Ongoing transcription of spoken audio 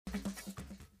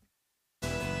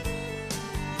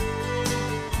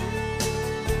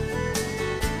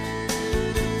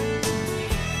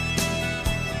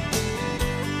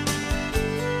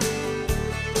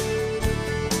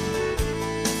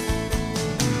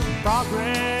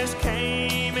Progress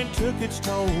came and took its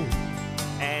toll,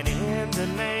 and in the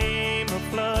name of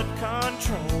flood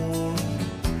control,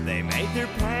 they made their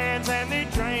plans and they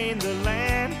drained the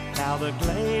land. Now the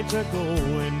glades are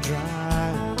going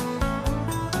dry.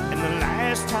 And the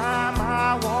last time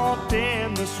I walked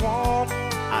in the swamp,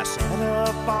 I sat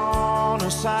up on a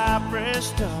cypress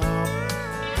stump.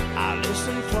 I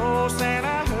listened close and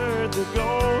I heard the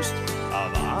ghost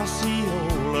of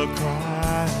Osceola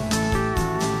cry.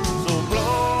 So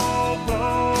blow,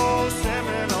 blow,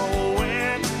 Seminole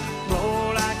wind,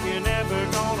 blow like you're never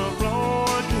gonna blow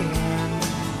again.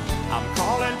 I'm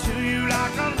calling to you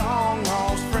like a long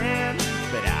lost friend,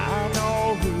 but I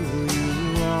know who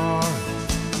you are.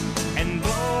 And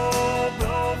blow,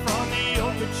 blow from the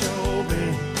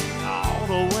Okeechobee all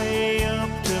the way up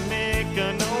to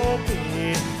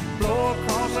Micanopy. Blow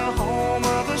across the home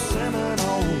of the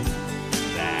Seminoles,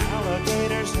 the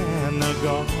alligators and the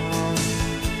gulls.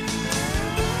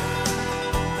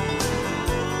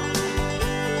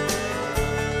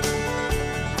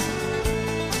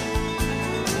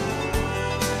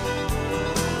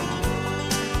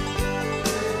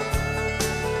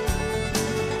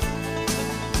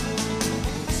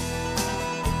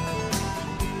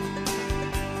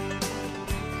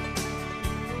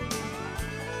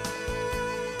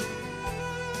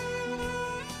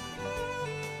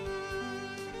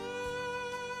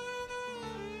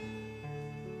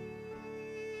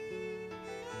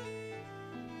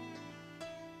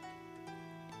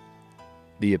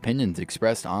 The opinions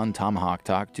expressed on Tomahawk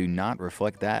Talk do not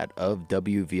reflect that of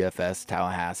WVFS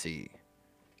Tallahassee.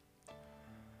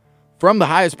 From the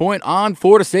highest point on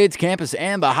Florida State's campus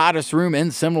and the hottest room in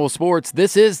Seminole sports,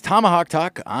 this is Tomahawk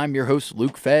Talk. I'm your host,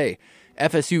 Luke Fay.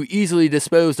 FSU easily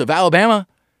disposed of Alabama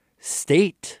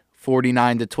State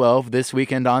 49-12 this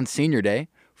weekend on Senior Day.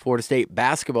 Florida State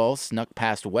basketball snuck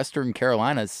past Western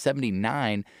Carolina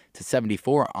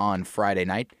 79-74 on Friday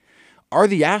night. Are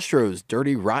the Astros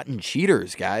dirty, rotten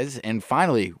cheaters, guys? And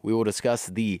finally, we will discuss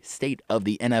the state of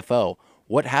the NFL.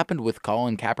 What happened with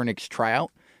Colin Kaepernick's tryout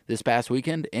this past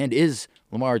weekend? And is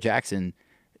Lamar Jackson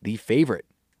the favorite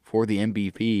for the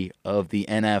MVP of the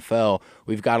NFL?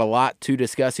 We've got a lot to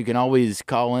discuss. You can always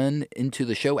call into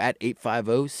the show at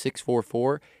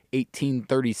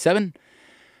 850-644-1837.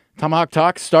 Tomahawk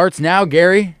Talk starts now,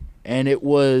 Gary. And it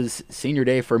was senior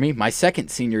day for me, my second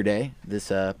senior day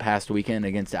this past weekend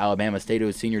against Alabama State. It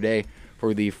was senior day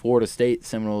for the Florida State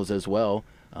Seminoles as well.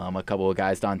 A couple of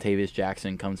guys, Dontavius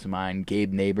Jackson comes to mind,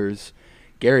 Gabe Neighbors.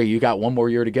 Gary, you got one more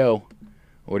year to go.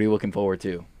 What are you looking forward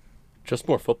to? Just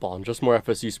more football and just more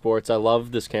FSU sports. I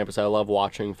love this campus. I love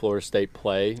watching Florida State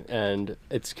play. And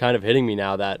it's kind of hitting me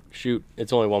now that, shoot,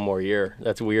 it's only one more year.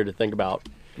 That's weird to think about.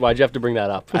 Why'd you have to bring that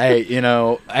up? Hey.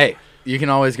 You can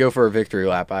always go for a victory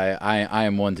lap. I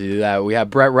am one to do that. We have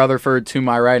Brett Rutherford to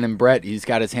my right, and Brett, he's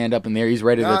got his hand up in there. He's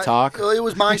ready to talk. It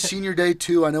was my senior day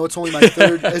too. I know it's only my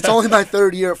third. It's only my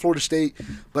third year at Florida State,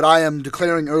 but I am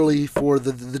declaring early for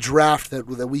the draft that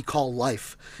we call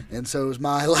life, and so it was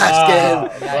my last game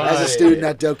as a student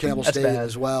at Doak Campbell State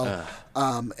as well.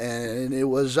 And it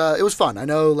was fun. I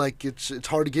know it's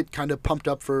hard to get kind of pumped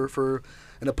up for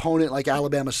an opponent like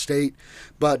Alabama State,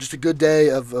 but just a good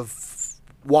day of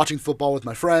watching football with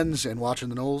my friends and watching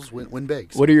the Noles win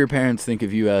big. What do your parents think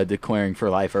of you declaring for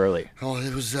life early? Oh,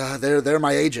 it was they're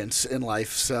my agents in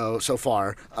life so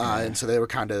far, and so they were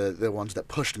kind of the ones that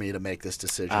pushed me to make this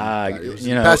decision. It was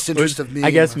in the best interest of me.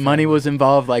 I guess money was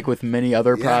involved, like with many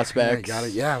other prospects.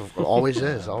 Always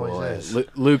is.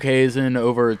 Luke Hazen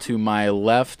over to my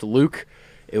left. Luke,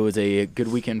 it was a good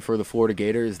weekend for the Florida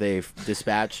Gators. They've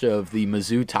dispatched of the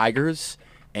Mizzou Tigers.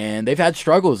 And they've had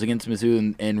struggles against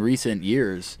Mizzou in recent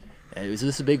years. Is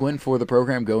this a big win for the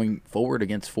program going forward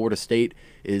against Florida State?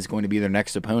 Is going to be their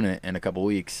next opponent in a couple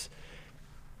weeks.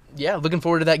 Yeah, looking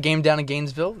forward to that game down in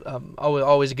Gainesville.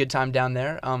 Always a good time down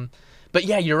there. But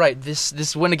yeah, you're right.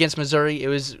 This win against Missouri, it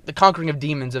was the conquering of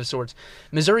demons of sorts.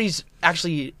 Missouri's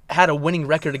actually had a winning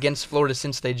record against Florida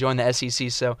since they joined the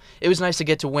SEC, so it was nice to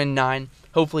get to win 9.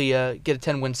 Hopefully get a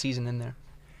 10-win season in there.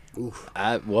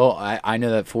 I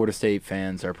know that Florida State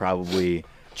fans are probably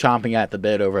chomping at the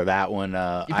bit over that one.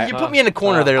 You put me in a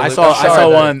corner there, Luke. I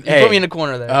saw one. You put me in a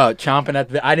corner there. Oh, chomping at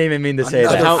the bit. I didn't even mean to say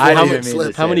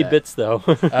that. How many bits, though?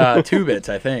 2 bits,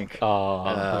 I think.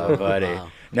 Oh, buddy.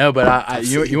 Wow. No, but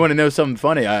you want to know something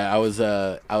funny? I was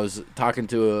talking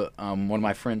to one of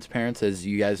my friend's parents, as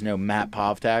you guys know, Matt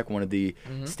Povtak, one of the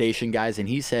station guys, and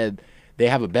he said they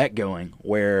have a bet going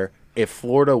where if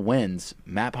Florida wins,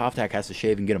 Matt Povtak has to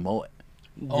shave and get a mullet.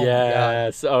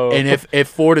 Yes. Oh. And if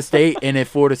Florida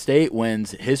State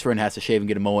wins, his friend has to shave and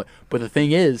get a mullet. But the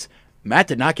thing is, Matt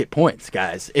did not get points,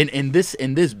 guys. In this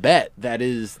bet that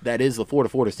is the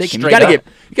Florida State game. You Straight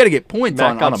gotta get points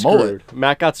on a mullet.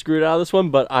 Matt got screwed out of this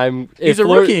one, but He's a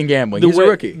rookie in gambling. He's a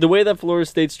rookie. The way that Florida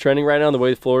State's trending right now, and the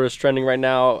way Florida's trending right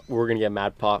now, we're gonna get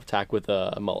Matt Poptak with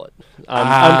a mullet.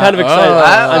 I'm kind of excited.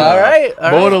 All right.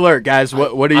 Mullet alert, guys.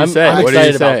 What do you say? I'm What do you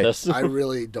excited about say? this. I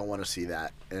really don't want to see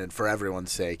that, and for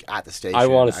everyone's sake, at the station, I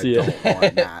wanna see it. don't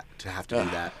want Matt to have to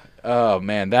do that. Oh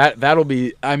man, that'll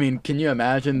be. I mean, can you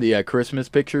imagine the Christmas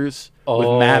pictures with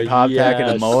Oh, Matt Poptak and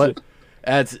a yes. mullet?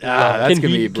 That's gonna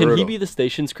be brutal. Can he be the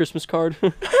station's Christmas card?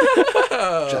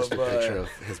 Just a picture of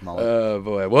his mullet. Oh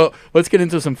boy. Well, let's get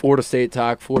into some Florida State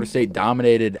talk. Florida State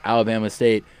dominated Alabama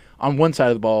State on one side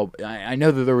of the ball. I know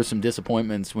that there were some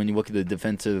disappointments when you look at the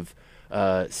defensive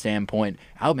standpoint.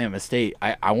 Alabama State.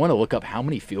 I want to look up how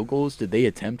many field goals did they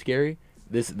attempt, Gary,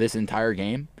 this entire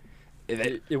game.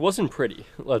 It wasn't pretty.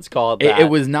 Let's call it that. It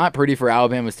was not pretty for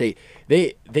Alabama State.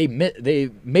 They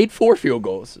made 4 field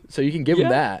goals, so you can give them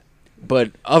that.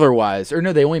 But otherwise, or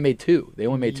no, they only made 2. They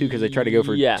only made 2 because they tried to go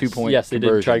for 2-point Yes, they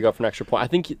conversion. did try to go for an extra point. I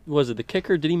think was it the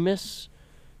kicker? Did he miss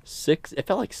 6? It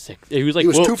felt like 6. He was like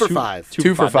 2 for 5.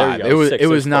 2 for 5. There you go. It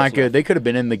was Six, not close good. enough. They could have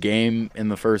been in the game in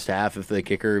the first half if the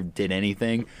kicker did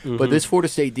anything. But this Florida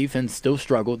State defense still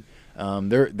struggled.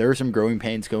 There are some growing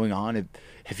pains going on.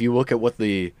 If you look at what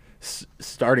the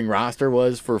starting roster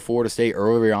was for Florida State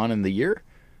earlier on in the year,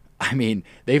 I mean,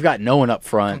 they've got no one up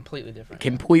front. Completely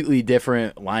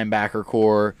different. Linebacker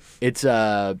core. It's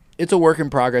a work in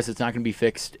progress. It's not going to be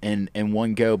fixed in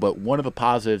one go. But one of the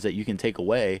positives that you can take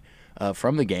away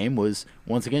from the game was,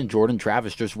 once again, Jordan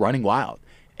Travis just running wild.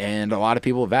 And a lot of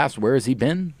people have asked, where has he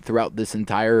been throughout this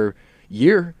entire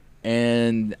year?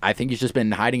 And I think he's just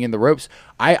been hiding in the ropes.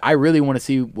 I really want to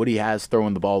see what he has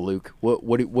throwing the ball, Luke.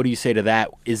 What do you say to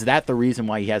that? Is that the reason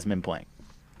why he hasn't been playing?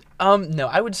 No,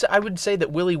 I would say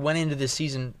that Willie went into this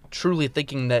season truly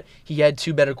thinking that he had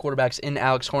 2 better quarterbacks in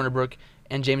Alex Hornibrook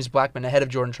and James Blackman ahead of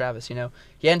Jordan Travis. You know,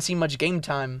 he hadn't seen much game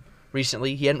time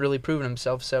recently. He hadn't really proven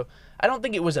himself, so I don't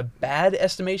think it was a bad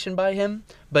estimation by him.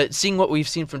 But seeing what we've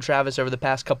seen from Travis over the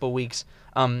past couple of weeks,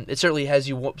 it certainly has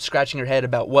you scratching your head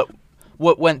about what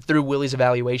went through Willie's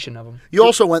evaluation of him. You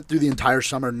also went through the entire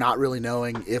summer not really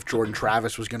knowing if Jordan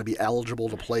Travis was going to be eligible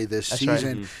to play this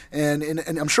season, and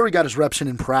I'm sure he got his reps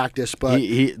in practice. But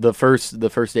he the first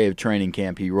day of training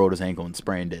camp, he rolled his ankle and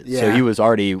sprained it. Yeah. So he was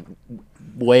already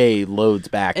way loads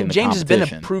back in And the James has been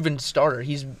competition. a proven starter.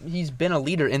 He's been a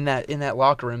leader in that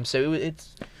locker room. So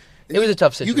it was a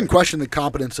tough situation. you can question the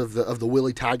competence of the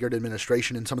Willie Taggart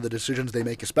administration and some of the decisions they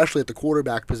make, especially at the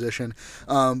quarterback position.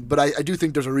 But I do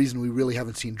think there's a reason we really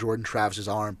haven't seen Jordan Travis's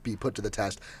arm be put to the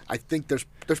test. I think there's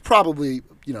probably,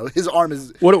 his arm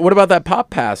is. What about that pop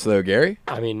pass though, Gary?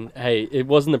 I mean, hey, it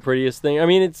wasn't the prettiest thing. I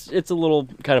mean, it's a little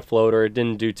kind of floater. It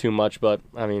didn't do too much, but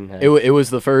I mean, hey. It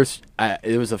was the first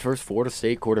Florida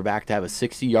State quarterback to have a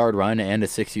 60-yard run and a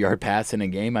 60-yard pass in a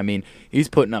game. I mean, he's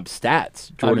putting up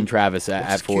stats. Jordan Travis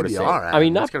at Florida State. I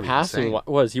mean, not passing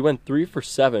was. He went 3 for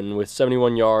 7 with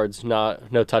 71 yards,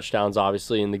 no touchdowns,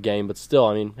 obviously, in the game. But still,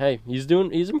 I mean, hey, he's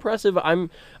impressive.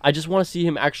 I just want to see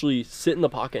him actually sit in the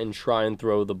pocket and try and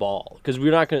throw the ball, because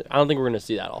I don't think we're gonna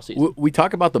see that all season. We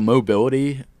talk about the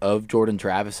mobility of Jordan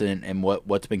Travis and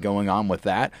what's been going on with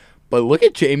that. But look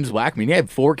at James Blackman. He had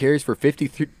 4 carries for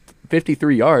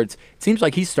 53 yards. It seems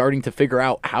like he's starting to figure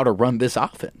out how to run this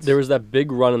offense. There was that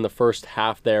big run in the first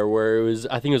half there where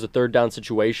I think it was a 3rd down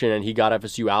situation, and he got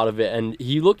FSU out of it, and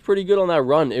he looked pretty good on that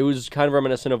run. It was kind of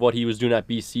reminiscent of what he was doing at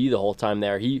BC the whole time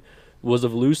there. He was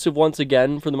elusive once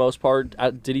again for the most part.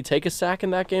 Did he take a sack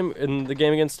in that game, in the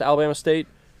game against Alabama State?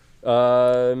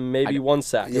 Maybe 1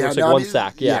 sack. It looks like 1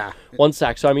 sack. Yeah, 1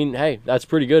 sack. So I mean, hey, that's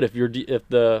pretty good if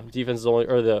the defense is only,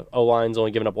 or the O line's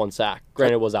only giving up 1 sack.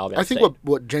 Granted, it was Alabama State. I think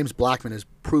what James Blackman has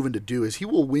proven to do is he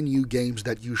will win you games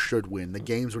that you should win. The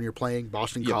games when you're playing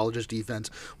Boston College's defense,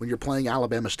 when you're playing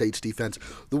Alabama State's defense.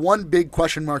 The one big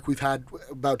question mark we've had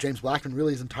about James Blackman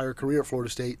really his entire career at Florida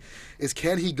State is,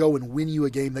 can he go and win you a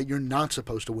game that you're not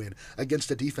supposed to win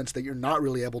against a defense that you're not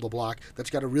really able to block, that's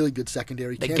got a really good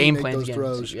secondary? Can he make those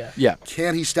throws? Yeah.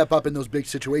 Can he step up in those big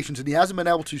situations? And he hasn't been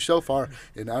able to so far,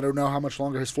 and I don't know how much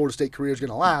longer his Florida State career is going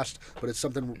to last, but it's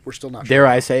something we're still not sure. Dare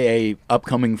I say, a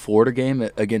upcoming Florida game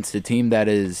against a team that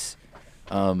is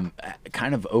kind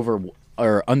of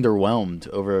underwhelmed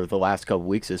over the last couple of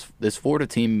weeks. This Florida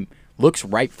team looks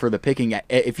ripe for the picking.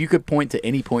 If you could point to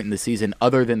any point in the season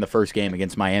other than the first game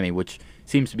against Miami, which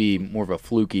seems to be more of a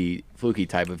fluky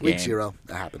type of game. Week 0,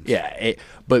 that happens. Yeah,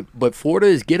 but Florida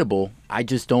is gettable. I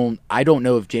don't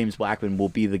know if James Blackman will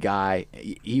be the guy.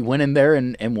 He went in there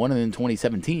and won it in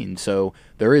 2017, so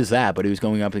there is that. But he was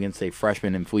going up against a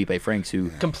freshman in Felipe Franks who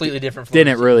Completely different.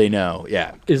 didn't really know.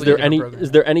 Yeah. Is there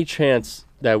program. any chance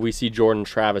that we see Jordan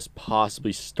Travis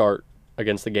possibly start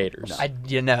against the Gators? I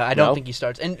don't No? think he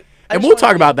starts. And We'll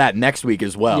talk about that next week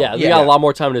as well. Yeah, we got a lot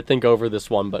more time to think over this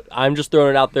one, but I'm just throwing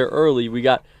it out there early. We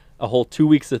got a whole 2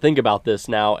 weeks to think about this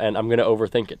now, and I'm going to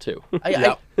overthink it too.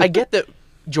 I get that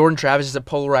Jordan Travis is a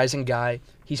polarizing guy.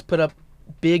 He's put up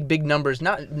big numbers,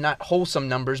 not wholesome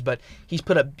numbers, but he's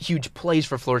put up huge plays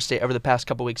for Florida State over the past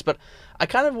couple weeks. But I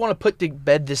kind of want to put to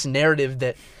bed this narrative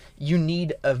that you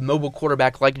need a mobile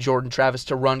quarterback like Jordan Travis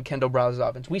to run Kendall Brazos'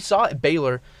 offense. We saw at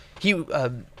Baylor, he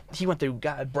went through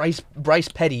Bryce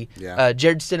Petty,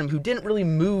 Jared Stidham, who didn't really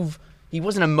move. He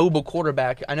wasn't a mobile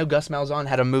quarterback. I know Gus Malzahn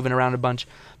had him moving around a bunch,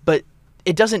 but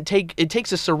it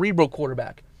takes a cerebral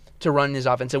quarterback to run his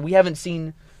offense. And we haven't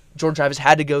seen Jordan Travis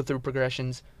had to go through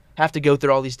progressions, have to go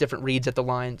through all these different reads at the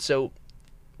line. So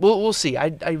we'll see.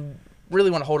 I really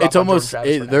want to hold off on Jordan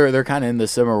Travis for now. They're kind of in the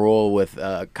similar role with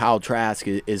Kyle Trask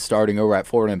is starting over at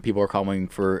Florida, and people are calling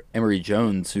for Emory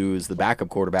Jones, who is the backup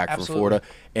quarterback for Florida.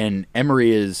 And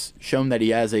Emory has shown that he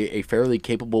has a fairly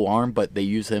capable arm, but they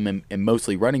use him in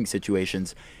mostly running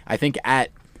situations. I think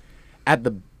at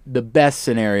the best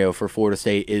scenario for Florida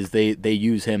State is they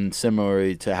use him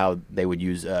similarly to how they would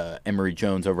use Emory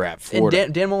Jones over at Florida.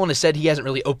 And Dan Mullen has said he hasn't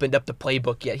really opened up the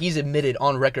playbook yet. He's admitted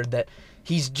on record that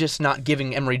he's just not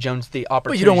giving Emory Jones the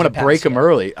opportunity. But you don't want to break him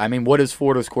early. I mean, what has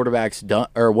Florida's quarterbacks done,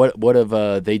 or what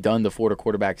have they done to Florida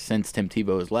quarterbacks since Tim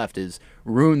Tebow has left? Is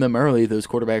ruin them early. Those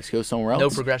quarterbacks go somewhere else. No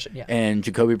progression. Yeah. And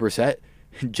Jacoby Brissett,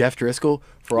 Jeff Driscoll,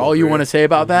 for all you want to say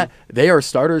about that, they are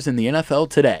starters in the NFL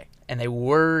today. And they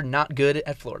were not good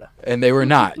at Florida. And they were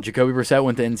not. Jacoby Brissett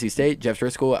went to NC State. Jeff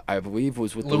Driscoll, I believe,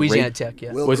 was with Louisiana Tech.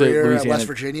 Yeah. Will Was it Greer at Louisiana? West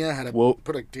Virginia had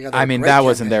put together. I mean, that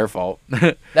wasn't their fault.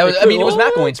 It was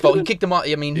McElwain's fault. He kicked him off.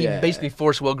 I mean, he basically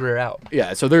forced Will Greer out.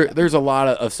 Yeah, so there's a lot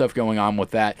of stuff going on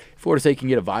with that. Florida State can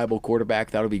get a viable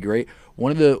quarterback. That'll be great.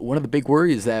 One of the big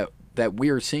worries that we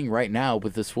are seeing right now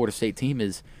with this Florida State team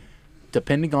is,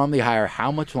 depending on the hire,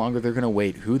 how much longer they're going to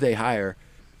wait, who they hire,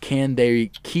 can they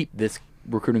keep this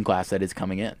recruiting class that is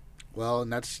coming in? Well,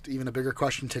 and that's even a bigger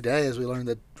question today as we learned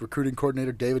that recruiting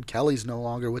coordinator David Kelly's no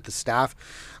longer with the staff.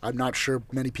 I'm not sure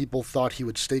many people thought he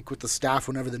would stick with the staff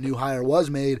whenever the new hire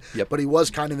was made, but he was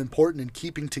kind of important in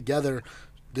keeping together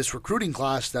this recruiting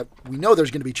class that we know there's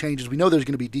going to be changes. We know there's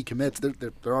going to be decommits.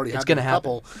 There already have been a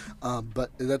couple. But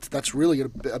that's really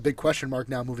a big question mark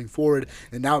now moving forward.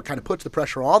 And now it kind of puts the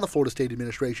pressure on the Florida State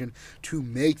administration to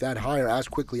make that hire as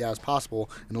quickly as possible.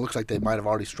 And it looks like they might have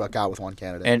already struck out with one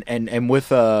candidate. And with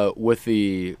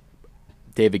the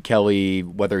David Kelly,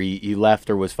 whether he left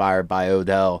or was fired by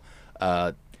Odell,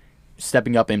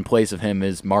 stepping up in place of him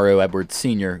is Mario Edwards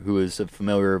Sr., who is a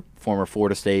familiar former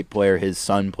Florida State player. His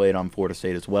son played on Florida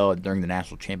State as well during the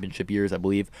national championship years, I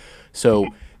believe. So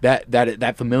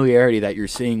that familiarity that you're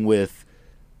seeing with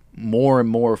more and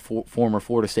more former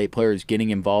Florida State players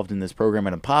getting involved in this program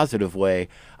in a positive way,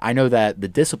 I know that the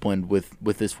discipline with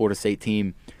this Florida State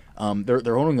team,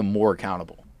 they're holding them more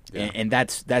accountable, and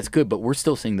that's good. But we're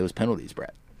still seeing those penalties,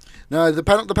 Brett. No, the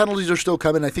penalties are still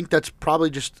coming. I think that's probably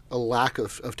just a lack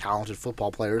of talented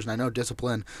football players. And I know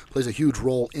discipline plays a huge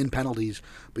role in penalties,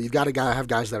 but you've got to have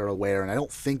guys that are aware. And I don't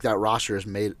think that roster is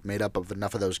made up of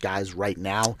enough of those guys right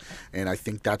now. And I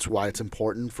think that's why it's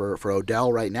important for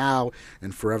Odell right now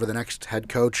and forever the next head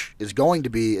coach is going to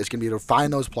be to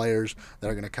find those players that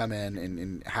are going to come in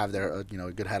and have their a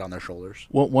good head on their shoulders.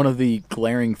 Well, one of the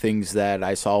glaring things that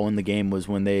I saw in the game was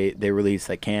when they released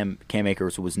that Cam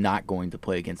Akers was not going to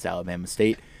play against Alabama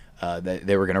State. That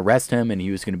they were going to rest him, and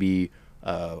he was going to be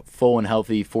full and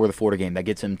healthy for the Florida game. That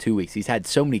gets him 2 weeks. He's had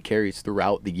so many carries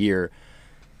throughout the year.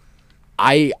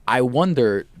 I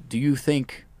wonder, do you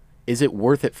think, is it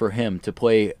worth it for him to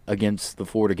play against the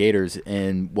Florida Gators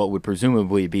in what would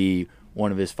presumably be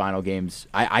one of his final games?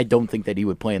 I don't think that he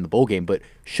would play in the bowl game, but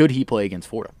should he play against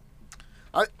Florida?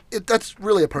 That's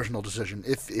really a personal decision.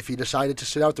 If he decided to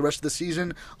sit out the rest of the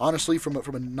season, honestly, from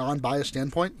a non-biased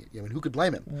standpoint, who could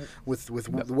blame him? With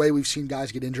the way we've seen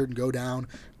guys get injured and go down,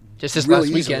 just this really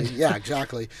last weekend. Easily. Yeah,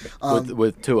 exactly.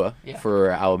 With Tua for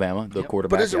Alabama, the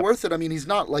quarterback. But is it worth it? I mean, he's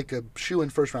not like a shoe-in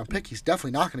first-round pick. He's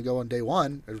definitely not going to go on day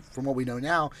one, from what we know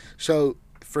now. So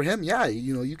for him, yeah,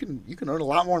 you can earn a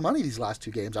lot more money these last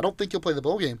 2 games. I don't think he'll play the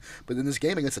bowl game, but in this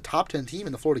game against a top 10 team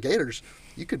in the Florida Gators,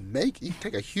 you can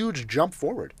take a huge jump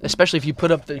forward. Especially if you put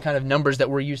up the kind of numbers that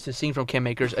we're used to seeing from Cam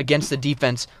Akers against the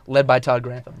defense led by Todd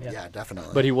Grantham. Yeah,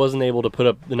 definitely. But he wasn't able to put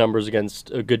up the numbers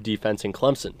against a good defense in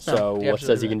Clemson. So No, what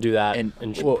says he can do that?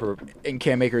 And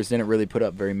Cam Akers didn't really put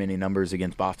up very many numbers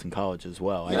against Boston College as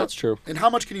well. Yeah, that's true. And how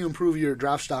much can you improve your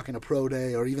draft stock in a pro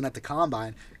day or even at the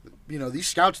combine? These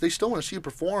scouts, they still want to see you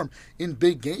perform in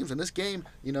big games. And this game,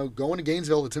 going to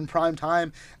Gainesville, it's in prime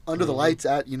time, under the lights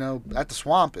at the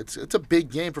Swamp. It's a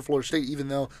big game for Florida State, even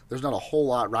though there's not a whole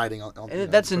lot riding on.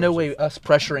 That's in no way us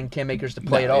pressuring Cam Akers to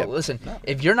play at all. Listen,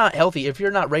 if you're not healthy, if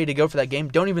you're not ready to go for that game,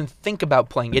 don't even think about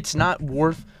playing. It's not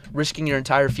worth risking your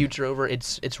entire future over.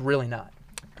 It's really not.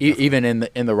 Even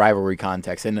in the rivalry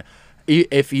context, and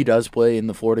if he does play in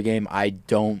the Florida game, I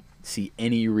don't see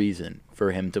any reason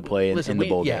for him to play in the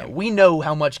bowl game. Yeah, we know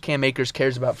how much Cam Akers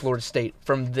cares about Florida State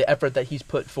from the effort that he's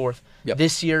put forth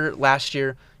this year, last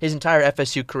year, his entire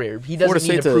FSU career. He doesn't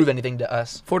need to prove anything to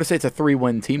us. Florida State's a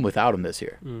 3-win team without him this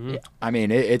year. Yeah. I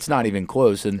mean, it's not even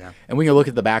close. And we can look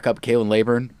at the backup, Kalen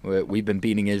Laburn. We've been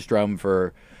beating his drum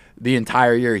for the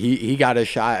entire year. He got a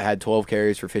shot, had 12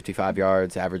 carries for 55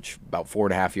 yards, averaged about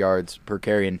 4.5 yards per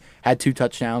carry, and had 2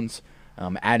 touchdowns,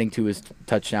 adding to his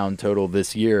touchdown total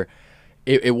this year.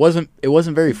 It wasn't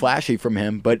very flashy from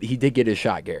him, but he did get his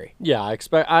shot, Gary. Yeah,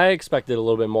 I expected a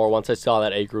little bit more once I saw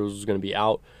that Akers was going to be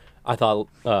out. I thought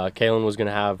Kalen was going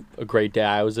to have a great day.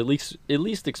 I was at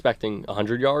least expecting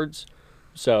 100 yards.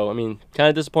 So, I mean, kind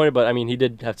of disappointed, but, I mean, he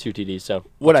did have 2 TDs. So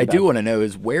what I do want to know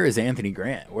is, where is Anthony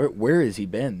Grant? Where has he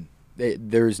been?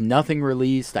 There's nothing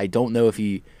released. I don't know if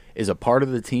he is a part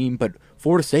of the team, but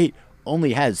Florida State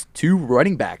only has 2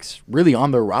 running backs really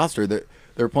on their roster.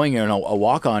 They're playing in a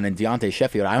walk-on in Deontay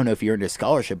Sheffield. I don't know if he earned his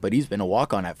scholarship, but he's been a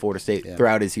walk-on at Florida State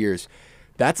throughout his years.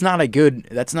 That's not a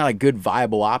good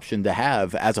viable option to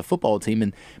have as a football team,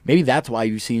 and maybe that's why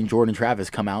you've seen Jordan Travis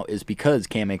come out, is because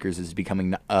Cam Akers is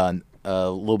becoming a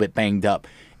little bit banged up,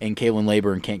 and Kalen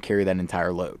Laburn can't carry that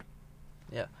entire load.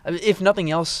 Yeah. I mean, if nothing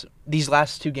else, these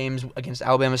last 2 games against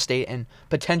Alabama State and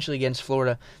potentially against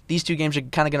Florida, these 2 games are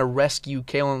kind of going to rescue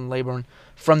Kalen Laburn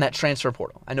from that transfer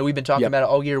portal. I know we've been talking about it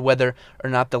all year, whether or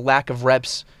not the lack of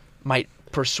reps might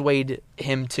persuade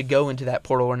him to go into that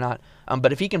portal or not.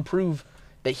 But if he can prove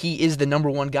that he is the number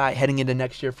 1 guy heading into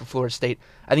next year for Florida State,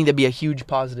 I think that'd be a huge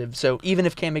positive. So even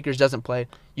if Cam Akers doesn't play,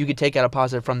 you could take out a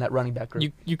positive from that running back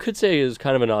group. You could say it was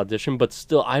kind of an audition, but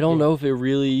still, I don't know if it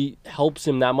really helps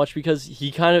him that much, because he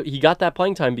got that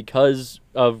playing time because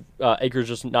of Akers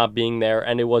just not being there,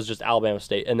 and it was just Alabama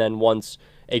State. And then once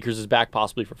Akers is back,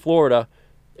 possibly for Florida,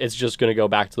 it's just going to go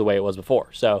back to the way it was before.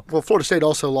 So, well, Florida State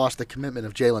also lost the commitment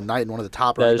of Jalen Knight, one of the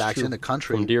top running backs in the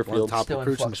country, from Deerfield, one of the top Still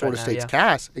recruits in flux Florida right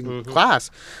now, State's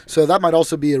class. So that might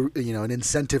also be an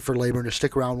incentive for Laburn to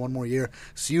stick around one more year,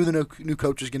 see who the new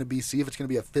coach is going to be, see if it's going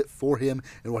to be a fit for him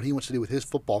and what he wants to do with his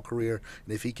football career,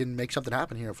 and if he can make something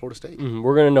happen here at Florida State.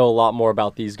 We're going to know a lot more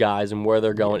about these guys and where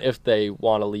they're going, if they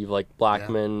want to leave, like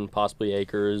Blackman, possibly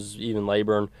Akers, even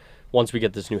Laburn, once we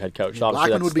get this new head coach.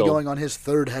 Blackman would be going on his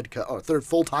third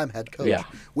full-time head coach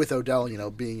with Odell,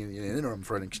 being in an interim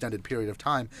for an extended period of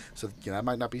time. So that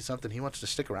might not be something he wants to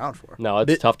stick around for. No,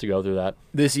 it's tough to go through that.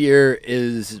 This year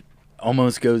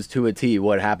almost goes to a T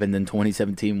what happened in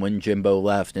 2017 when Jimbo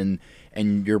left, and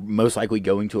you're most likely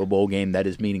going to a bowl game that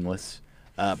is meaningless.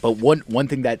 But one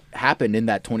thing that happened in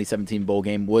that 2017 bowl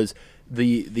game was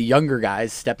the younger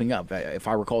guys stepping up. If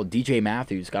I recall, DJ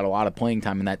Matthews got a lot of playing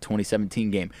time in that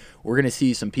 2017 game. We're going to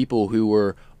see some people who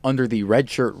were under the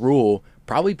redshirt rule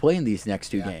probably play in these next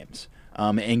 2 games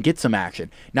and get some action.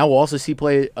 Now we'll also see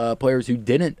players who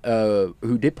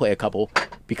did play a couple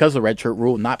because of the redshirt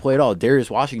rule not play at all. Darius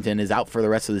Washington is out for the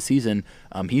rest of the season.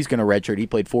 He's going to redshirt. He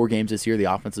played 4 games this year, the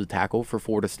offensive tackle for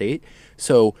Florida State.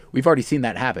 So we've already seen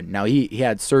that happen. Now he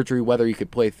had surgery, whether he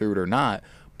could play through it or not,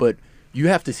 but you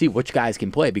have to see which guys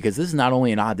can play, because this is not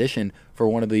only an audition for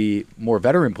one of the more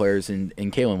veteran players in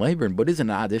Kalen Laburn, but is an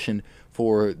audition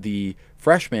for the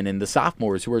freshmen and the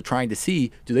sophomores who are trying to see,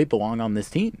 do they belong on this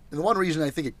team? And the one reason I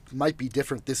think it might be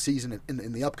different this season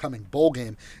in the upcoming bowl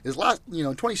game is in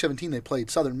 2017 they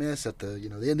played Southern Miss at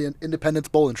the Independence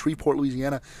Bowl in Shreveport,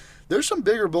 Louisiana. there's some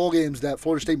bigger bowl games that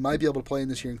Florida State might be able to play in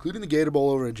this year, including the Gator Bowl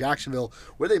over in Jacksonville,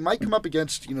 where they might come up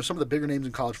against some of the bigger names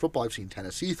in college football. I've seen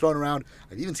Tennessee thrown around.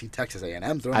 I've even seen Texas A&M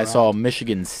thrown around. I saw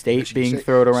Michigan State being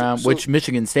thrown around, which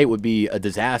Michigan State would be a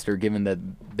disaster given that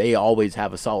they always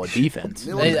have a solid defense.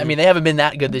 They haven't been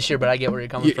that good this year, but I get where you're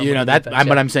coming from.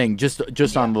 But I'm saying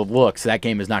just on the looks, that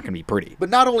game is not going to be pretty. But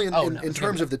not only in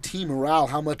terms of the team morale,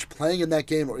 how much playing in that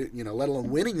game, or let alone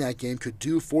winning that game, could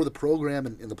do for the program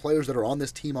and the players that are on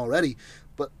this team already.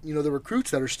 But the recruits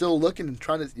that are still looking and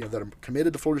trying to, that are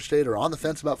committed to Florida State or on the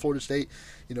fence about Florida State,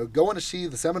 going to see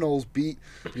the Seminoles beat,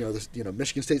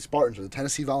 Michigan State Spartans or the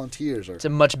Tennessee Volunteers. It's a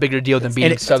much bigger deal than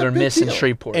beating Southern Miss and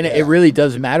Shreveport. And it really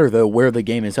does matter though where the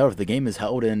game is held. If the game is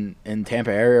held in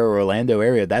Tampa area or Orlando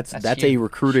area, that's a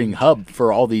recruiting hub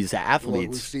for all these athletes. Well,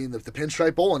 we've seen the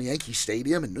Pinstripe Bowl in Yankee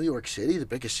Stadium in New York City, the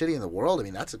biggest city in the world. I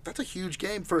mean, that's a huge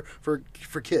game for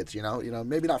kids.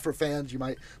 Maybe not for fans, you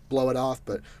might blow it off,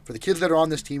 but for the kids that are on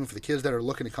this team and for the kids that are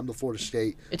looking to come to Florida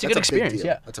State, it's a good experience.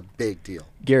 Yeah, that's a big deal.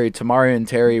 Gary, Tamarian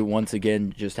Terry once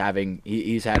again just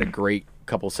he's had a great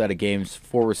couple set of games,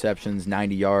 4 receptions,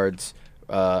 90 yards,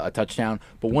 a touchdown.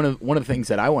 But one of the things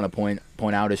that I want to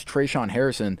point out is Trayshawn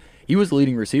Harrison. He was the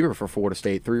leading receiver for Florida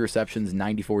State, 3 receptions,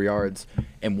 94 yards,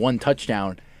 and 1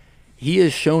 touchdown. He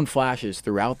has shown flashes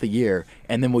throughout the year,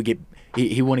 and then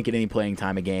he wouldn't get any playing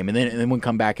time a game, and then would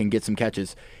come back and get some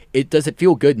catches. Does it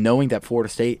feel good knowing that Florida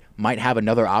State might have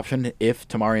another option if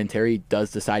Tamarian Terry does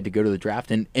decide to go to the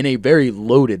draft in a very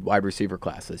loaded wide receiver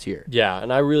class this year? Yeah,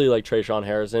 and I really like Trayshawn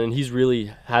Harrison, and he's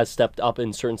really has stepped up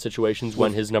in certain situations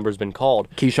when his number's been called.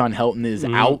 Keyshawn Helton is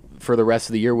out for the rest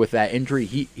of the year with that injury.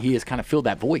 He has kind of filled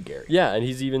that void, Gary. Yeah, and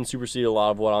he's even superseded a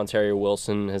lot of what Ontario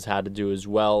Wilson has had to do as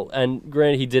well. And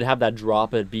granted, he did have that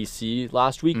drop at BC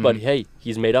last week, but hey,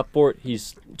 he's made up for it.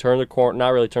 He's turned the corner, not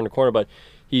really turned the corner, but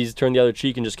he's turned the other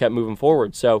cheek and just kept moving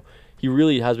forward. So he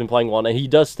really has been playing well, and he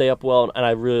does stay up well, and I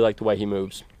really like the way he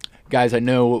moves. Guys, I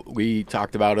know we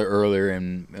talked about it earlier,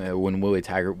 and when Willie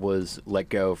Taggart was let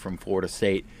go from Florida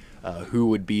State, who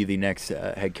would be the next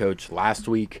head coach last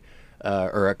week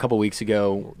or a couple weeks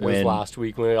ago. It was last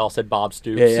week when we all said Bob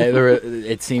Stoops.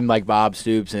 It seemed like Bob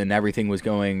Stoops, and everything was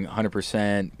going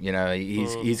 100%.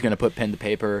 He's going to put pen to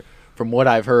paper. From what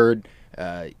I've heard,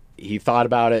 he thought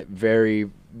about it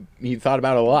He thought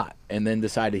about it a lot, and then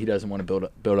decided he doesn't want to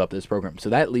build up this program. So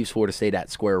that leaves Florida State at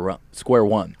square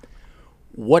one.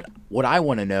 What I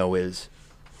want to know is,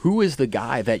 who is the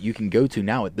guy that you can go to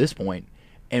now at this point,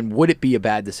 and would it be a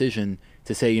bad decision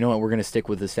to say, we're going to stick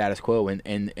with the status quo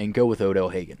and go with Odell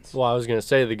Higgins? Well, I was going to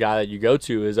say the guy that you go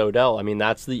to is Odell. I mean,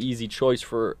 that's the easy choice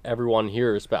for everyone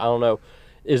here. But I don't know,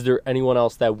 is there anyone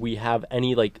else that we have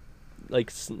any like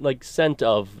scent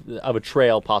of a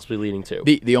trail possibly leading to?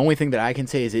 The only thing that I can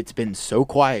say is it's been so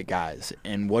quiet, guys.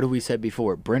 And what have we said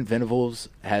before? Brent Venables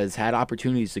has had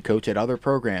opportunities to coach at other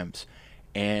programs,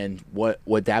 and what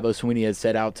Dabo Swinney has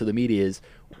said out to the media is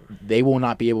they will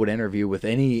not be able to interview with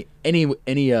any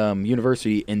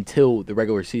university until the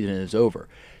regular season is over.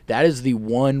 That is the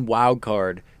one wild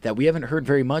card that we haven't heard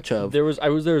very much of. There was a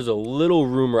little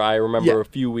rumor I remember a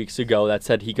few weeks ago that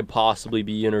said he could possibly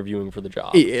be interviewing for the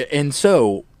job. And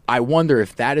so I wonder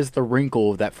if that is the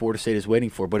wrinkle that Florida State is waiting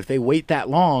for. But if they wait that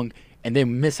long and they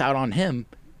miss out on him,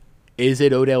 is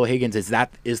it Odell Higgins? Is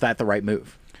that the right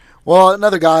move? Well,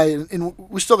 another guy, and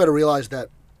we still got to realize that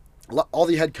all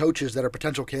the head coaches that are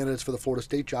potential candidates for the Florida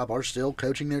State job are still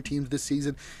coaching their teams this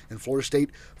season, and Florida State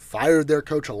fired their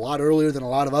coach a lot earlier than a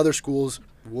lot of other schools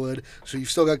would. So you've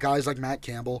still got guys like Matt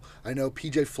Campbell. I know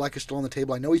PJ Fleck is still on the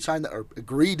table. I know he signed that, or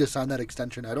agreed to sign that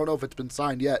extension. I don't know if it's been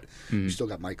signed yet. You still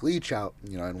got Mike Leach out,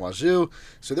 in Wazoo.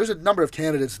 So there's a number of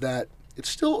candidates that it's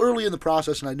still early in the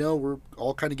process, and I know we're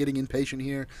all kind of getting impatient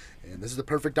here, and this is the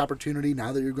perfect opportunity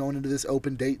now that you're going into this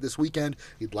open date this weekend.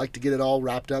 You'd like to get it all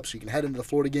wrapped up so you can head into the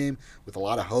Florida game with a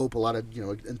lot of hope, a lot of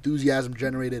enthusiasm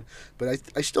generated. But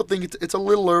I still think it's a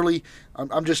little early.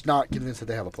 I'm just not convinced that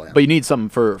they have a plan. But you need something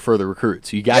for the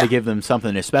recruits. You got to give them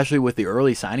something, especially with the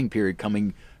early signing period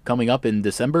coming up in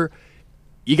December.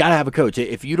 You got to have a coach.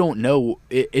 If you don't know,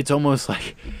 it's almost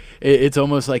like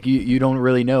you don't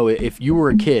really know. If you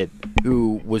were a kid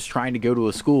who was trying to go to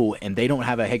a school and they don't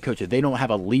have a head coach, if they don't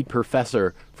have a lead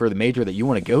professor for the major that you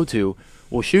want to go to,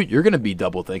 well, shoot, you're going to be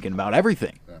double thinking about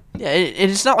everything. Yeah,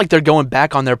 it's not like they're going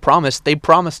back on their promise. They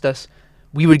promised us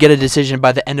we would get a decision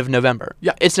by the end of November.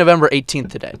 Yeah, it's November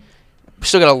 18th today. We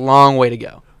still got a long way to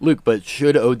go. Luke, but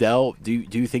should Odell, do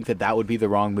you think that would be the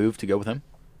wrong move to go with him?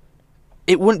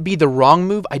 It wouldn't be the wrong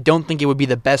move. I don't think it would be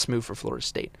the best move for Florida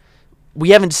State. We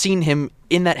haven't seen him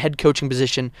in that head coaching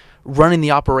position running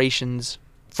the operations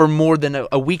for more than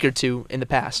a week or two in the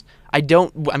past.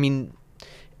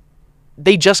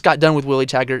 they just got done with Willie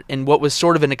Taggart in what was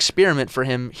sort of an experiment for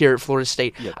him here at Florida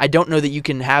State. Yep. I don't know that you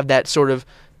can have that sort of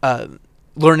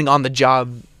learning on the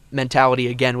job mentality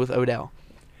again with Odell.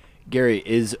 Gary,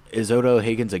 is Odell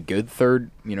Higgins a good third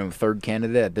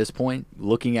candidate at this point?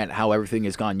 Looking at how everything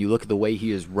has gone, you look at the way he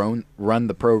has run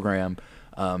the program.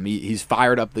 He's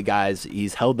fired up the guys.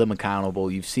 He's held them accountable.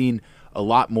 You've seen a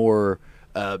lot more,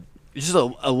 just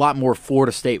a lot more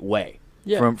Florida State way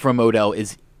from Odell.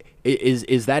 Is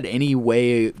that any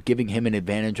way giving him an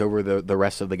advantage over the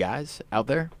rest of the guys out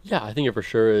there? Yeah, I think it for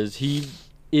sure is. He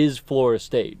is Florida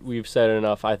State. We've said it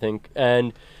enough, I think,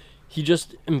 and he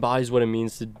just embodies what it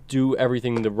means to do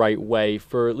everything the right way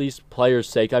for at least players'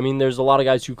 sake. I mean, there's a lot of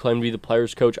guys who claim to be the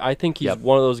players' coach. I think he's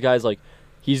one of those guys, like,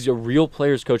 he's a real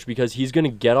players' coach because he's going to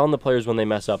get on the players when they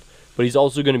mess up, but he's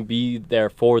also going to be there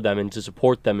for them and to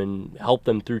support them and help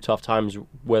them through tough times,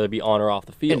 whether it be on or off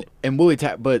the field. And Willie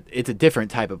Taggart, but it's a different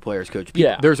type of players' coach.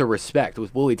 Yeah. There's a respect.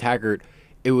 With Willie Taggart,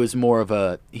 it was more of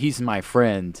a, he's my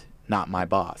friend, not my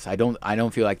boss. I don't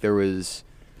feel like there was...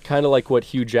 Kind of like what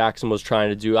Hugh Jackson was trying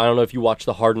to do. I don't know if you watched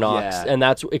the Hard Knocks, and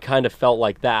it kind of felt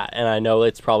like that. And I know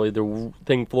it's probably the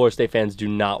thing Florida State fans do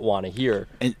not want to hear.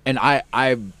 And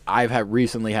I've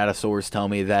recently had a source tell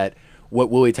me that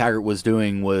what Willie Taggart was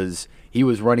doing was he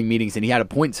was running meetings and he had a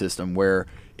point system where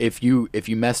if you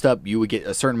messed up, you would get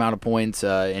a certain amount of points,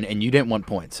 and you didn't want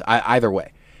points either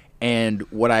way. And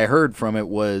what I heard from it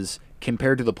was,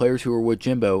 compared to the players who were with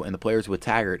Jimbo and the players with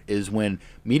Taggart, is when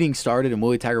meetings started and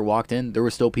Willie Taggart walked in, there were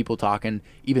still people talking.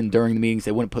 Even during the meetings,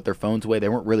 they wouldn't put their phones away. They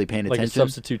weren't really paying attention. Like a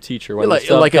substitute teacher. When the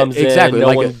stuff comes in,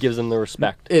 no one gives them the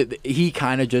respect. He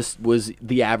kind of just was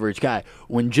the average guy.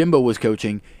 When Jimbo was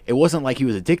coaching, it wasn't like he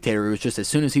was a dictator. It was just as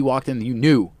soon as he walked in, you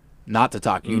knew not to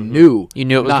talk. You knew it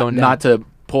was going down. Not to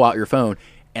pull out your phone.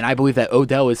 And I believe that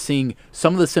Odell is seeing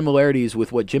some of the similarities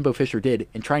with what Jimbo Fisher did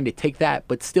and trying to take that,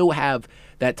 but still have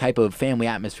that type of family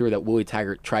atmosphere that Willie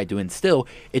Taggart tried to instill.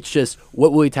 It's just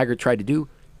what Willie Taggart tried to do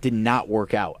did not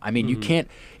work out. I mean, you can't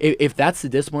 – if that's the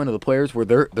discipline of the players where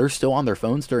they're still on their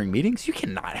phones during meetings, you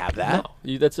cannot have that.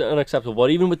 No, that's unacceptable. But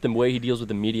even with the way he deals with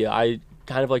the media, I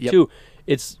kind of like too –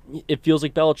 it feels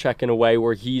like Belichick in a way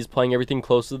where he's playing everything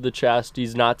close to the chest.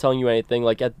 He's not telling you anything.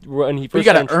 Like when he first,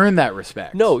 you got to earn that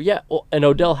respect. No, yeah, well, and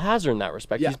Odell has earned that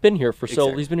respect. Yeah. He's been here for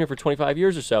Exactly. he's been here for 25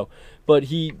 years or so. But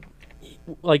he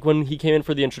like when he came in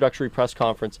for the introductory press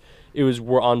conference, it was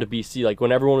we're on to BC. Like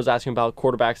when everyone was asking about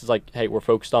quarterbacks, it's like, hey, we're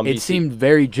focused on BC. It seemed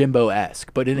very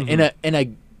Jimbo-esque, but in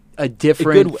a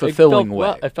different, fulfilling way.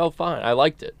 Well, it felt fine. I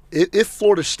liked it. If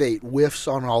Florida State whiffs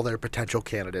on all their potential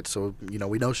candidates, so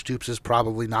we know Stoops is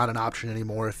probably not an option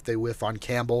anymore. If they whiff on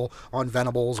Campbell, on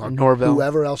Venables, on Norvell,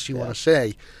 whoever else you want to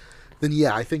say, then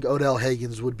I think Odell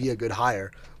Higgins would be a good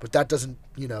hire. But that doesn't,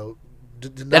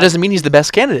 that doesn't mean he's the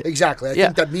best candidate. Exactly. I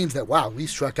think that means that we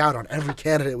struck out on every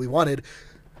candidate we wanted.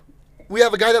 We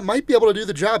have a guy that might be able to do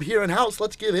the job here in house.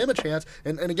 Let's give him a chance.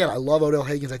 And again, I love Odell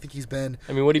Higgins. I think he's been.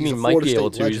 I mean, what do you mean might be able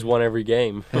to? Legend. He's won every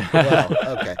game. Well,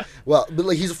 okay. Well, but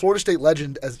he's a Florida State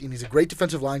legend. And he's a great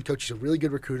defensive line coach. He's a really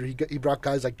good recruiter. He brought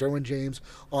guys like Derwin James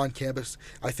on campus.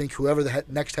 I think whoever the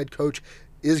next head coach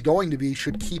is going to be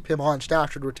should keep him on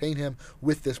staff, should retain him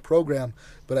with this program.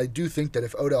 But I do think that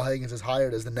if Odell Higgins is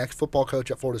hired as the next football coach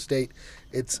at Florida State,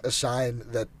 it's a sign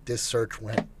that this search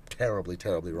went terribly,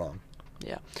 terribly wrong.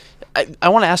 Yeah. I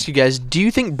want to ask you guys, do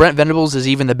you think Brent Venables is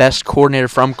even the best coordinator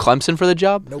from Clemson for the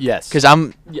job? Nope. Yes. Because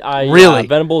I like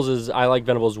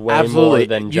Venables way Absolutely. more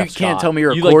than Jeff You can't Scott. tell me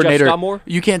you're a You coordinator. like Jeff Scott more?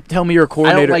 You can't tell me you're a I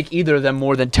coordinator. don't like either of them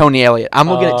more than Tony Elliott. I'm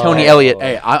looking at Tony Elliott,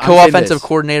 Hey, I'm saying co-offensive this.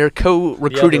 coordinator,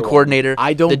 co-recruiting one. coordinator.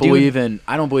 I don't The dude-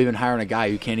 believe in hiring a guy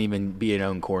who can't even be an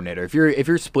own coordinator. If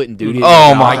you're splitting duties, Oh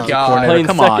as my offensive God. coordinator, Playing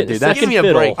come on, second- dude. second Give me a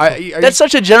fiddle. break. That's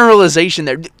such a generalization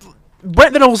there.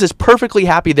 Brent Venables is perfectly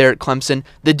happy there at Clemson.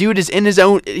 The dude is in his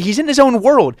own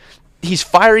world. He's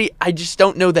fiery. I just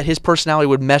don't know that his personality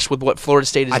would mesh with what Florida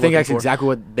State is I think looking that's for. exactly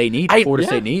what they need. Florida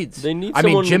State needs. They need I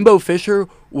mean, someone- Jimbo Fisher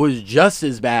was just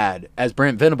as bad as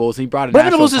Brent Venables. He brought a Brent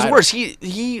national Venables is title. worse.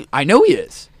 He I know he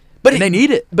is. But and they need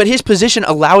it. But his position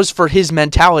allows for his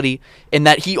mentality in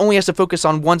that he only has to focus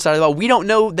on one side of the ball. We don't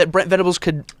know that Brent Venables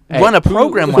could run a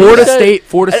program like Florida that.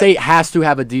 Florida State has to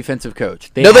have a defensive coach.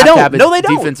 No, they have to don't. have a No, they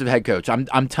don't. defensive head coach.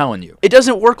 I'm telling you. It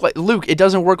doesn't work like Luke. It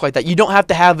doesn't work like that. You don't have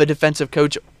to have a defensive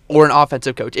coach or an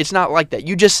offensive coach. It's not like that.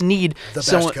 You just need The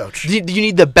someone. best coach. You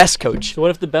need the best coach. So what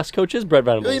if the best coach is Brent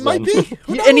Venables? He might then? be.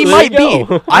 Who And he knows? might There you be.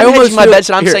 go. I'm almost hedging my feel- bets,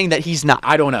 and I'm here. saying that he's not.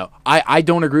 I don't know. I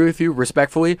don't agree with you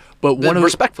respectfully, but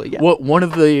Respectfully, yeah. one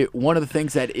of the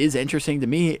things that is interesting to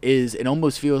me is it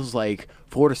almost feels like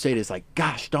Florida State is like,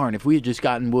 gosh darn, if we had just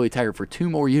gotten Willie Taggart for 2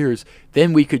 more years,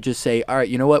 then we could just say, all right,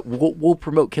 you know what, we'll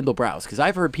promote Kendall Browse. Because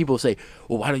I've heard people say,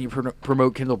 well, why don't you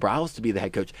promote Kendall Browse to be the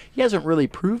head coach? He hasn't really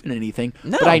proven anything.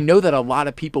 No. But I know that a lot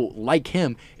of people like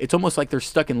him. It's almost like they're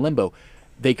stuck in limbo.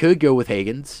 They could go with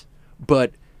Higgins,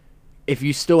 but if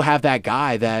you still have that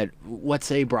guy that, let's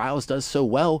say, Browse does so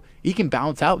well, he can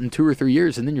bounce out in 2 or 3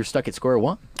 years, and then you're stuck at square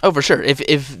one. Oh, for sure.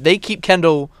 If they keep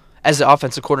Kendall as the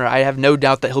offensive coordinator, I have no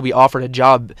doubt that he'll be offered a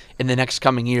job in the next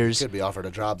coming years. Could be offered a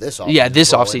job this offseason. Yeah,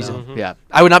 this for all we offseason. know. Yeah.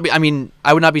 I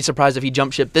would not be surprised if he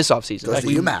jumped ship this offseason. Goes to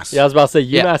UMass. Yeah, I was about to say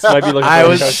Yeah. UMass might be looking for I a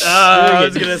was coach.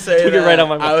 gonna say Took it right on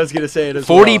my I was gonna say it as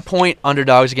 40-point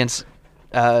underdogs against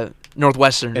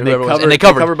Northwestern, and whoever it was, they and they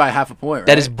covered covered. by half a point. Right?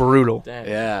 That is brutal. Damn.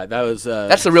 Yeah, that was.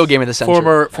 That's the real game of the century.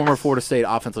 former Florida State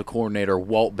offensive coordinator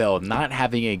Walt Bell not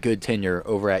having a good tenure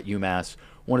over at UMass.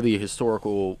 One of the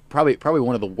historical, probably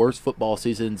one of the worst football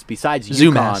seasons besides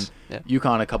Zoomass. UConn. Yeah.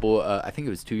 UConn a couple, I think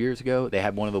it was 2 years ago. They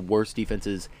had one of the worst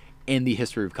defenses in the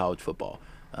history of college football.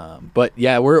 But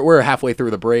yeah, we're halfway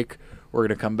through the break. We're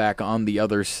gonna come back on the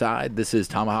other side. This is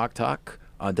Tomahawk Talk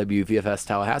on WVFS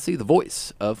Tallahassee, the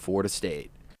voice of Florida State.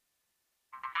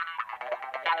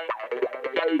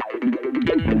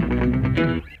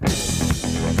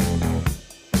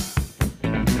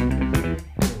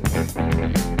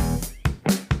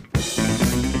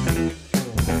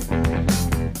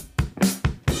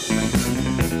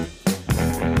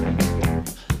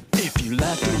 If you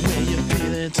like the way you're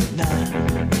feeling tonight,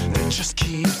 then just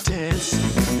keep dancing.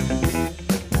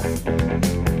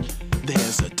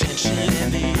 There's a tension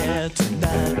in the air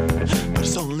tonight, but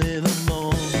it's only the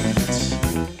moment.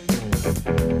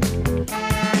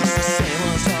 It's the same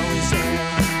one's always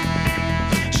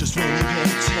there, just when you pay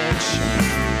attention.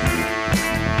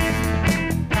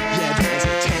 Yeah, there's a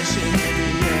tension in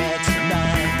the air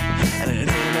tonight, and it ain't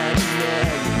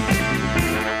imaginary.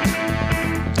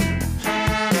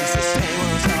 It's the same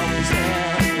one's always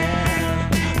there, yeah,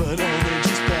 but only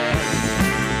just barely.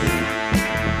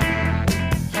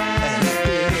 And it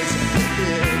builds and it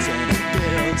builds and it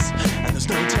builds, and there's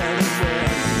no telling where.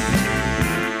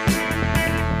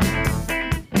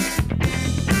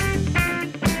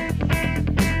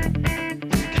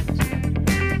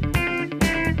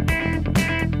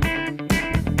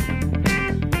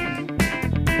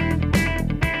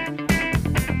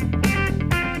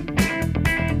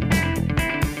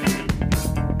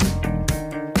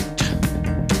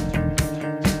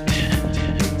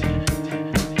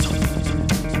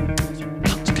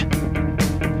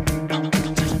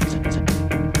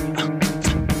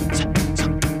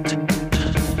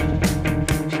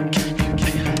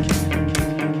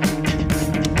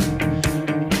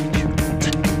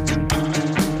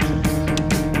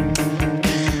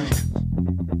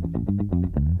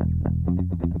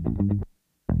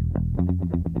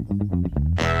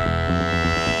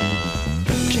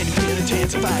 Can you feel it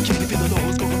intensify? Can you feel the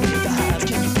lows going with the highs?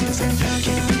 Can you feel it?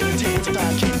 Can you feel it intensify?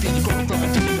 Can you feel the growth run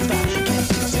through the fire? Can you feel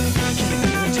it? Can you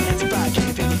feel it intensify? Can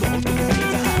you feel the lows going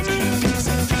with the highs? Can you feel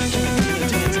it? Can you feel it intensify? Can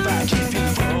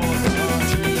you feel the growth run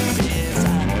through the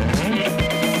inside? Can you feel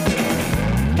it?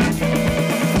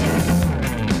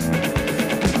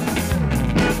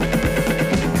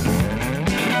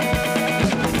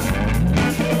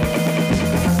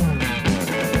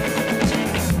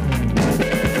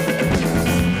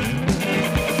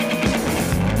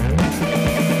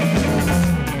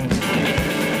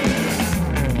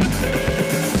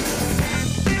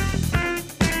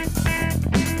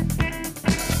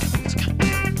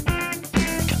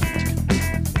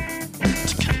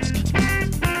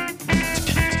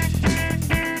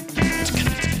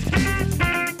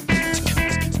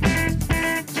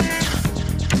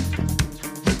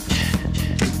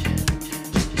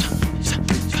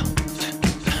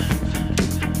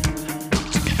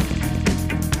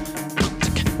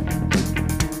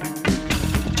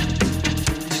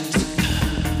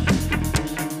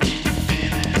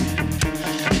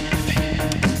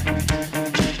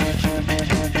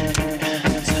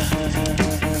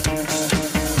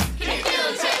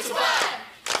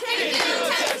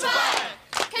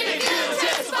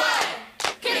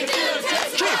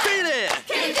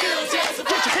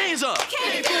 Put your hands up.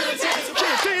 Can you feel it?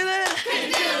 Drop it down. Can you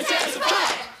feel it?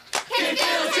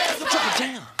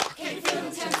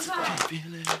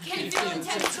 Can you feel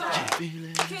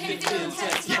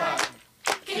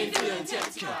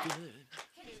it?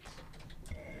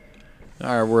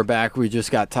 All right, we're back. We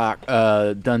just got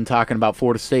done talking about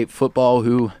Florida State football,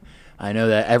 who I know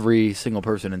that every single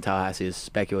person in Tallahassee is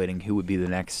speculating who would be the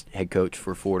next head coach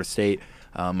for Florida State.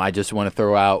 I just want to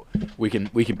throw out, we can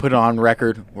put it on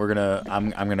record. I'm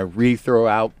gonna re-throw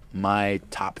out my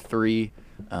top 3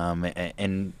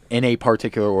 and in a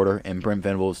particular order. And Brent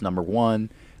Venables number 1,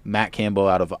 Matt Campbell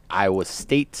out of Iowa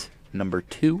State number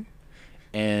 2,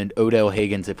 and Odell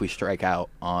Higgins if we strike out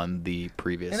on the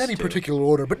previous. In any 2. particular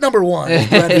order, but number 1 is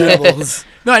Brent Venables.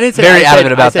 No, I didn't say Very I said-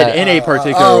 adamant about I said that. in a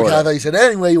particular Okay, order. I thought you said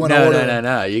anyway you want to No, order.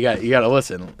 no. You got to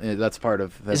listen. That's part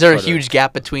of. That's Is there a part of- huge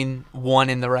gap between 1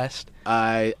 and the rest?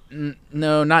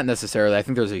 No, not necessarily. I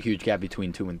think there's a huge gap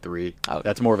between 2 and 3. Oh.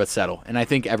 That's more of a settle, and I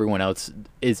think everyone else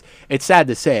is. It's sad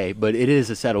to say, but it is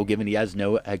a settle given he has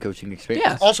no head coaching experience.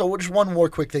 Yeah. Also, just one more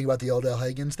quick thing about the Odell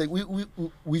Higgins thing.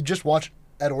 We just watched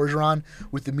Ed Orgeron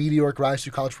with the meteoric rise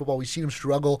through college football. We've seen him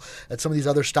struggle at some of these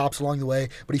other stops along the way,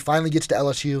 but he finally gets to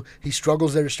LSU. He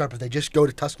struggles there to start, but they just go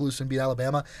to Tuscaloosa and beat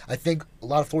Alabama. I think a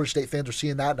lot of Florida State fans are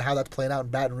seeing that and how that's playing out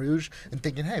in Baton Rouge and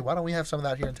thinking, hey, why don't we have some of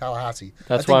that here in Tallahassee?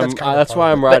 That's I think why I'm. kind of That's part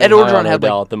why of I'm it. riding Ed high Orgeron on had,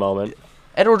 Odell like- at the moment.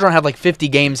 Ed Orgeron had like 50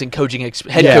 games in head coaching Yeah.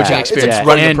 experience It's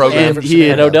running and- the program. and he-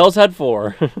 And Odell's had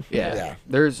 4. Yeah.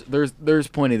 Yeah. There's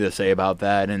plenty to say about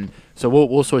that, and so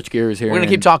we'll switch gears here. We're gonna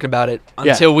and- keep talking about it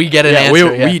Yeah. until we get an Yeah,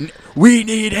 answer. we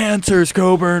need answers,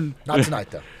 Coburn. Not tonight,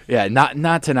 though. Yeah,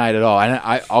 not tonight at all. And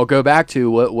I'll go back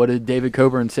to what did David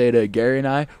Coburn say to Gary and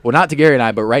I? Well, not to Gary and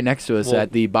I, but right next to us Well-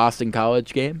 at the Boston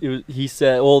College game. He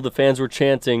said, "Well, the fans were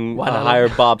chanting Why not hire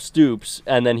Odell? Bob Stoops,"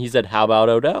 and then he said, "How about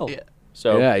Odell?" Yeah.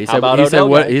 So Yeah, he how said. about He said Odell?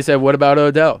 what? guys? He said what about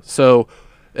Odell? So,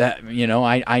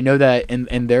 I know that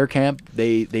in their camp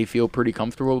they feel pretty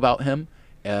comfortable about him.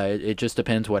 It just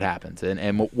depends what happens,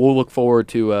 and we'll look forward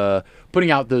to putting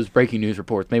out those breaking news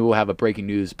reports. Maybe we'll have a breaking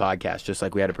news podcast, just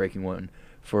like we had a breaking one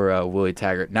for Willie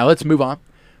Taggart. Now let's move on.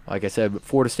 Like I said,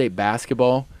 Florida State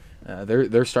basketball,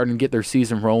 they're starting to get their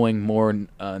season rolling. More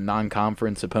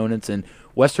non-conference opponents, and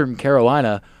Western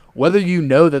Carolina, whether you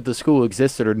know that the school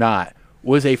existed or not,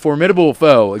 was a formidable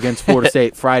foe against Florida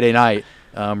State Friday night,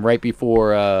 right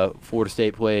before Florida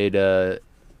State played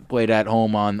at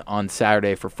home on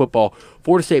Saturday for football.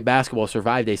 Florida State basketball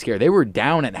survived a scare. They were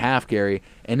down at half, Gary,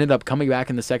 ended up coming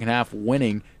back in the second half,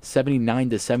 winning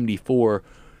 79-74.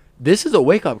 This is a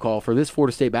wake-up call for this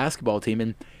Florida State basketball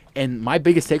team, and my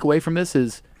biggest takeaway from this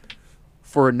is,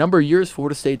 for a number of years,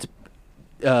 Florida State's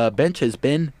bench has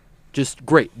been just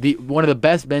great. One of the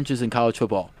best benches in college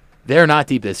football. They're not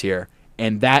deep this year,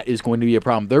 and that is going to be a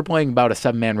problem. They're playing about a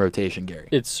 7-man rotation, Gary.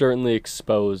 It's certainly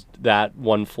exposed that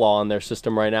one flaw in their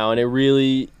system right now, and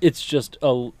it's just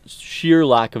a sheer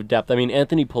lack of depth. I mean,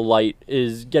 Anthony Polite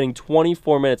is getting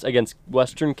 24 minutes against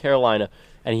Western Carolina,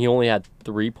 and he only had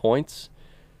 3 points.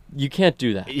 You can't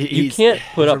do that. You He's- can't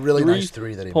put It was up a really 3 nice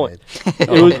 3 that he points.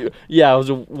 made. It was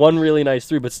one really nice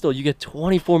 3, but still, you get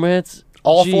 24 minutes.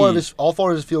 All four of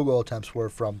Jeez. his field goal attempts were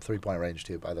from 3-point range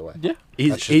too. By the way, Yeah.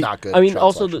 that's just not good. I mean, shot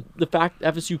also selection. the fact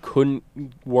FSU couldn't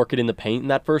work it in the paint in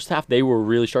that first half, they were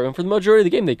really struggling. For the majority of the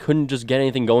game, they couldn't just get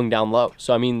anything going down low.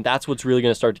 So, I mean, that's what's really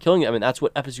going to start killing it. I mean, that's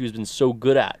what FSU has been so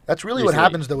good at. That's really what recently.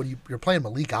 happens though when you're playing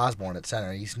Malik Osborne at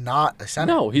center. He's not a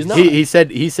center. No, he's not. He said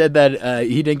that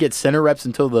he didn't get center reps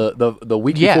until the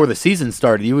week Yeah. before the season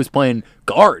started. He was playing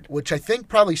guard. Which I think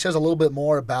probably says a little bit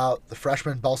more about the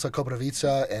freshman Belsa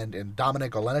Koponovica and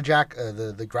Dominic Olenijak,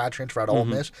 the grad transfer out of Ole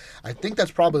Miss. I think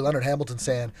that's probably Leonard Hamilton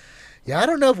saying, yeah, I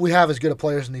don't know if we have as good of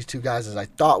players in these two guys as I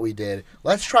thought we did.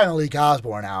 Let's try Malik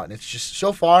Osborne out. And it's just,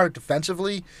 so far,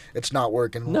 defensively, it's not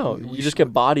working. No, you just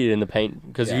get bodied in the paint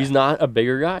because Yeah. he's not a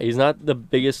bigger guy. He's not the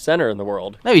biggest center in the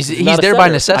world. No, he's not a there by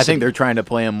center. necessity. I think they're trying to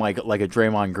play him like a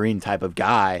Draymond Green type of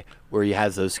guy where he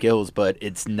has those skills, but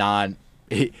it's not.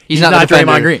 He's not the not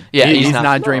defender. Draymond Green. Yeah, he's he's not.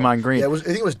 not Draymond Green. Yeah, I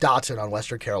think it was Dotson on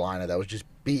Western Carolina that was just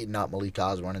beating up Malik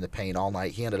Osborne in the paint all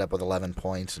night. He ended up with 11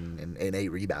 points and 8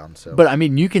 rebounds. So. But I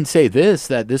mean, you can say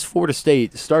that this Florida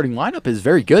State starting lineup is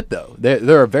very good, though.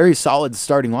 They're a very solid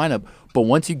starting lineup. But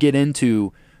once you get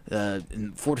into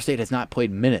Florida State has not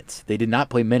played minutes. They did not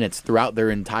play minutes throughout their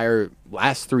entire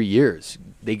last 3 years.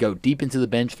 They go deep into the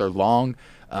bench. They're long,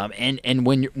 and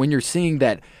when you're seeing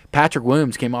that Patrick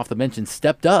Williams came off the bench and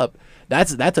stepped up,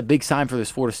 that's a big sign for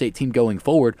this Florida State team going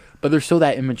forward. But there's still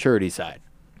that immaturity side.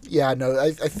 Yeah, no,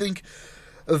 I think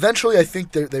eventually I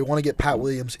think they want to get Pat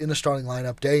Williams in the starting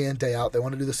lineup day in, day out. They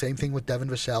want to do the same thing with Devin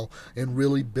Vassell and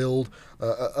really build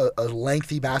a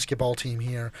lengthy basketball team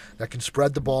here that can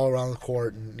spread the ball around the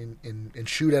court and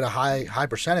shoot at a high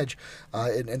percentage.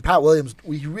 And Pat Williams,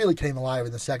 we really came alive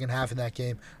in the second half in that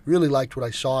game. Really liked what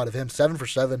I saw out of him. 7 for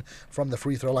 7 from the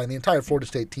free throw line. The entire Florida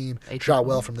State team shot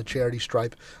well from the charity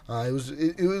stripe. It was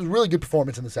a really good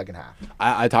performance in the second half.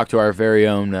 I talked to our very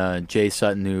own Jay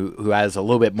Sutton, who has a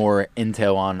little bit more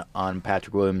intel on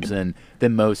Patrick Williams than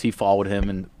most. He followed him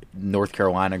in North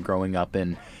Carolina growing up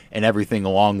and everything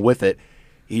along with it.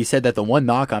 He said that the one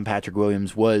knock on Patrick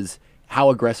Williams was how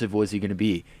aggressive was he going to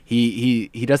be?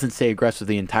 He doesn't stay aggressive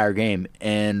the entire game.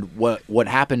 And what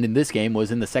happened in this game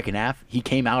was in the second half, he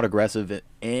came out aggressive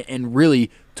and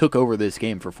really took over this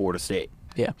game for Florida State.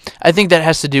 Yeah, I think that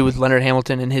has to do with Leonard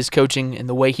Hamilton and his coaching and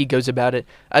the way he goes about it.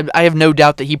 I have no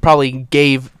doubt that he probably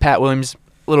gave Pat Williams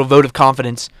a little vote of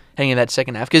confidence heading into that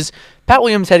second half, because Pat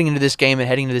Williams heading into this game and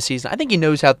heading into the season, I think he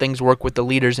knows how things work with the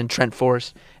leaders in Trent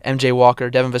Forrest, MJ Walker,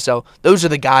 Devin Vassell. Those are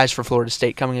the guys for Florida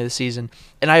State coming into the season.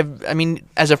 And I mean,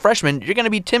 as a freshman, you're going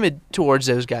to be timid towards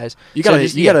those guys. You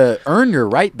gotta earn your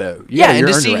right though. And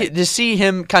to see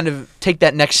him kind of take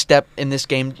that next step in this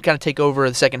game, kind of take over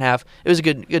the second half, it was a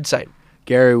good sight.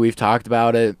 Gary, we've talked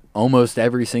about it almost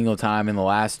every single time in the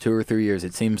last 2 or 3 years.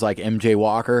 It seems like MJ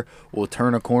Walker will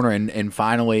turn a corner, and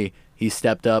finally he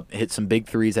stepped up, hit some big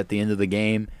threes at the end of the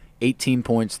game. 18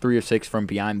 points, 3 of 6 from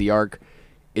behind the arc.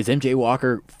 Is MJ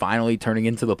Walker finally turning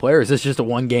into the player? Or is this just a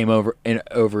one-game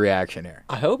overreaction here?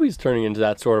 I hope he's turning into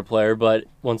that sort of player, but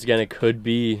once again, it could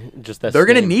be just that. They're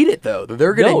going to need it, though.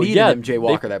 They're going to need an MJ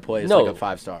Walker that plays like a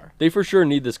 5-star. They for sure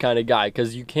need this kind of guy,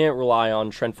 because you can't rely on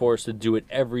Trent Forrest to do it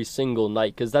every single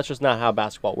night, because that's just not how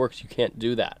basketball works. You can't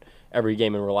do that every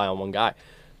game and rely on one guy.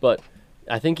 But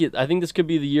I think this could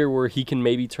be the year where he can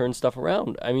maybe turn stuff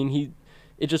around. I mean,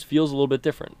 it just feels a little bit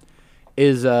different.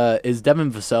 Is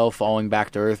Devin Vassell falling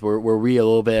back to earth? Were we a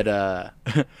little bit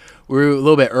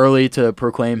early to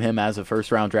proclaim him as a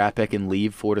first-round draft pick and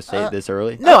leave Florida State this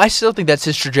early? No, I still think that's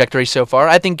his trajectory so far.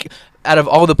 I think out of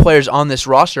all the players on this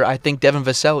roster, I think Devin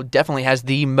Vassell definitely has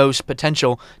the most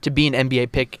potential to be an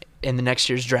NBA pick in the next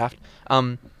year's draft.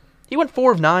 He went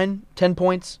 4 of 9, 10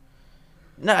 points.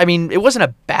 No, I mean, it wasn't a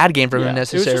bad game for him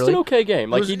necessarily. It was just an okay game.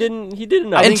 Like he did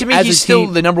enough. And to me, he's still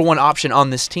the number one option on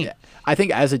this team. Yeah. I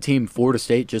think as a team, Florida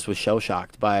State just was shell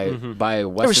shocked by Western. They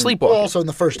were sleepwalking. Well, also in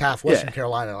the first half, Western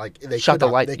Carolina, like they shot the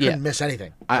light. They couldn't miss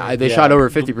anything. They shot over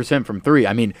 50% from 3.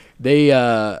 I mean,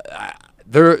 they're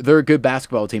a good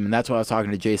basketball team, and that's what I was talking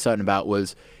to Jay Sutton about.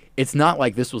 Was it's not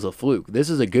like this was a fluke. This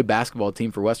is a good basketball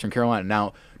team for Western Carolina.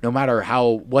 Now, no matter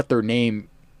what their name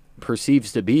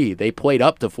perceives to be, they played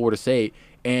up to Florida State,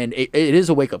 and it is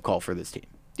a wake up call for this team.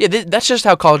 Yeah, that's just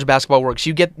how college basketball works.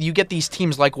 You get these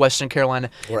teams like Western Carolina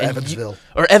or Evansville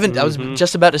I was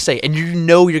just about to say, and you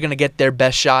know you're going to get their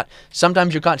best shot.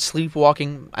 Sometimes you're caught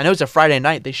sleepwalking. I know it's a Friday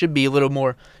night; they should be a little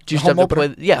more juiced up to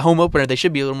play. Yeah, home opener. They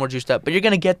should be a little more juiced up. But you're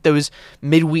going to get those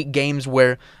midweek games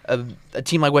where a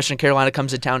team like Western Carolina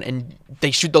comes to town and they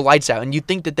shoot the lights out, and you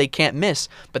think that they can't miss,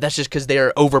 but that's just because they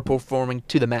are overperforming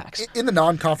to the max. In the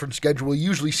non-conference schedule, you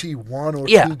usually see 1 or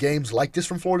 2 games like this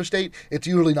from Florida State. It's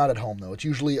usually not at home, though. It's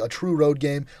usually a true road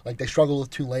game, like they struggled with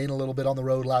Tulane a little bit on the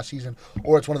road last season,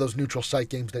 or it's one of those neutral site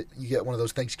games that you get one of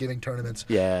those Thanksgiving tournaments.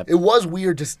 Yeah. It was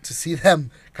weird to see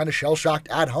them kind of shell-shocked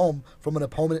at home from an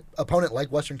opponent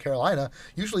like Western Carolina.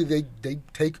 Usually they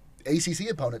take ACC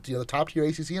opponents, the top-tier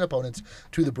ACC opponents,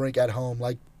 to the brink at home,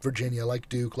 like Virginia, like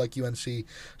Duke, like UNC.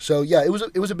 So, yeah, it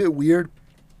was a bit weird,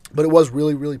 but it was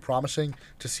really, really promising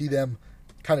to see them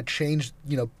kind of change,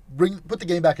 put the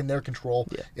game back in their control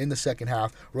in the second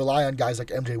half, rely on guys like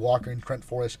MJ Walker and Trent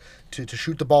Forrest to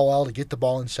shoot the ball well, to get the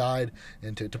ball inside,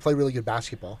 and to play really good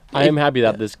basketball. I am happy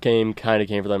that this game kind of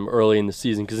came for them early in the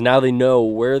season, because now they know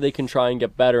where they can try and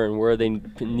get better and where they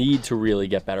need to really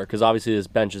get better, because obviously this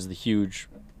bench is the huge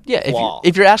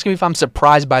if you're asking me if I'm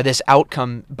surprised by this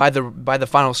outcome, by the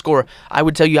final score, I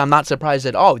would tell you I'm not surprised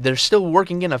at all. They're still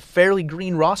working in a fairly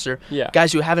green roster,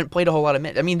 guys who haven't played a whole lot of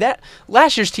minutes. I mean, that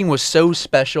last year's team was so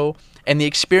special, and the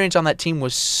experience on that team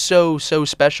was so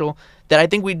special that I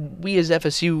think we as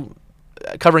FSU,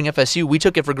 covering FSU, we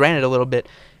took it for granted a little bit.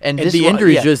 And the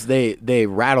injuries just they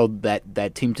rattled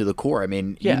that team to the core. I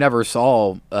mean, you never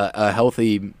saw a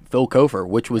healthy Phil Kofer,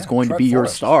 which was going to be your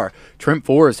star. Trent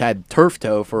Forrest had turf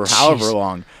toe for however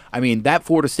long. I mean, that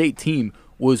Florida State team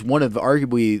was one of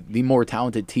arguably the more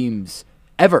talented teams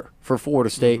ever for Florida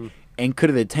State and could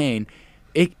have attained.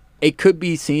 It could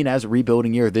be seen as a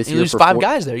rebuilding year this year. Lose 5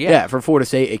 guys there, Yeah, for Florida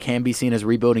State, it can be seen as a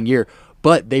rebuilding year.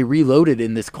 But they reloaded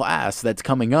in this class that's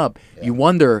coming up. Yeah. You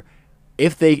wonder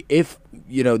if the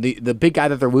big guy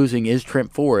that they're losing is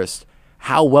Trent Forrest,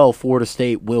 how well Florida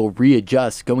State will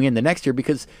readjust going into next year,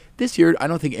 because this year I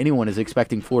don't think anyone is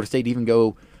expecting Florida State to even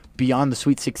go beyond the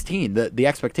Sweet 16. The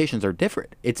expectations are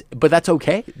different. But that's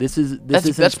okay. This is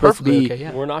supposed to be. Okay,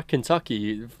 yeah. We're not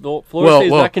Kentucky. Florida State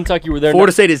is not Kentucky.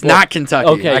 Florida State is not Kentucky.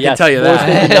 Okay, I can tell you Florida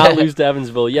that. State did not lose to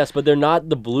Evansville, yes, but they're not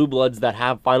the Blue Bloods that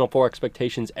have Final Four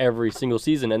expectations every single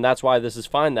season, and that's why this is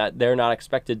fine that they're not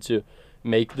expected to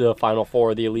make the Final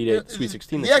Four or the Elite Eight, Sweet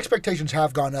 16. The expectations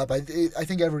have gone up. I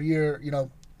think every year,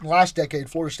 last decade,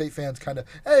 Florida State fans kind of,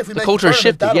 hey, if we make culture the tournament,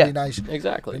 shifted, that'll yeah. be nice.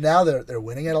 Exactly. But now they're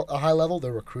winning at a high level.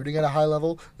 They're recruiting at a high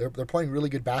level. They're playing really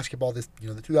good basketball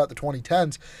throughout the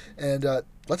 2010s. And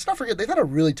let's not forget they've had a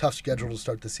really tough schedule to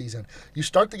start the season. You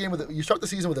start the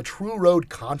season with a true road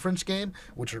conference game,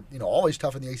 which are always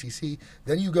tough in the ACC.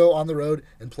 Then you go on the road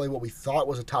and play what we thought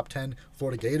was a top 10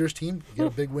 Florida Gators team. You get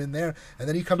a big win there, and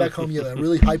then you come back home. You have a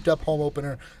really hyped up home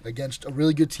opener against a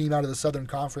really good team out of the Southern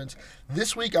Conference.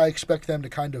 This week, I expect them to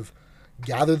kind of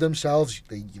gather themselves.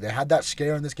 They had that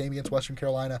scare in this game against Western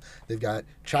Carolina. They've got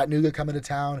Chattanooga coming to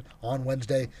town on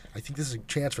Wednesday. I think this is a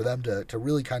chance for them to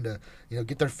really kind of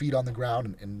get their feet on the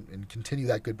ground and continue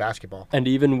that good basketball. And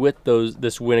even with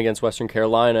this win against Western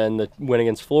Carolina and the win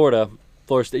against Florida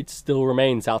State still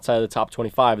remains outside of the top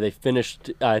 25. They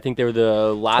finished. I think they were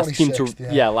the last team to.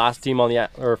 Last team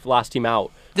last team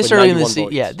out. This early in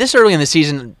the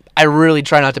season, I really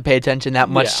try not to pay attention that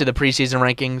much to the preseason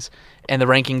rankings and the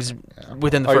rankings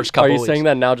within the first couple. Are you weeks. saying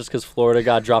that now just because Florida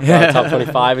got dropped out of the top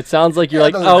 25? It sounds like you're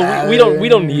like, we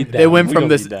don't need them. They went from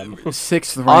the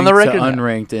 6th ranked on the record to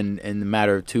unranked in the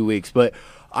matter of 2 weeks. But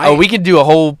we could do a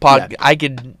whole podcast. Yeah. I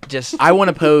could just. I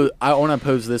want to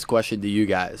pose this question to you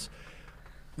guys.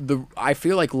 I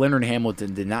feel like Leonard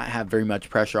Hamilton did not have very much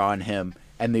pressure on him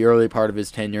in the early part of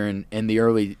his tenure in the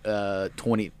early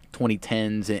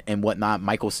 2010s and whatnot.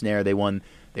 Michael Snare, they won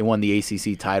the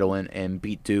ACC title and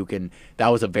beat Duke, and that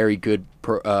was a very good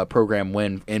program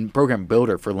win and program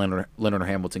builder for Leonard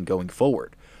Hamilton going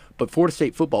forward. But Florida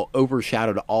State football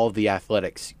overshadowed all of the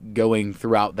athletics going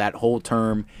throughout that whole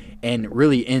term and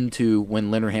really into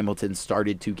when Leonard Hamilton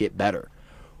started to get better.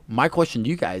 My question to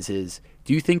you guys is,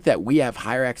 do you think that we have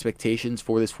higher expectations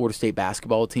for this Florida State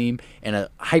basketball team and a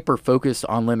hyper focus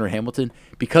on Leonard Hamilton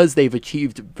because they've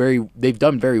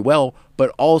done very well,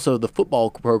 but also the football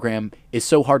program is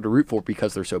so hard to root for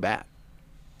because they're so bad?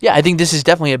 Yeah, I think this is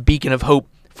definitely a beacon of hope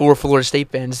for Florida State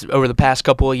fans over the past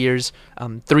couple of years.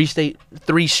 Three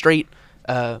straight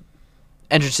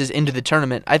entrances into the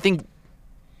tournament. I think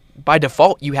by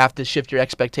default, you have to shift your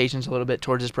expectations a little bit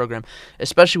towards this program,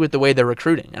 especially with the way they're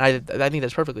recruiting. And I think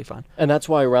that's perfectly fine. And that's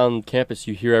why around campus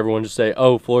you hear everyone just say,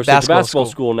 "Oh, Florida State's a basketball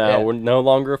school now. Yeah. We're no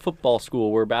longer a football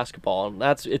school. We're basketball." And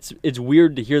it's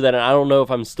weird to hear that, and I don't know if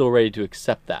I'm still ready to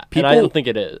accept that. And I don't think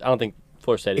it is. I don't think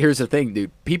Florida State is. Here's the thing,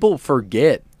 dude. People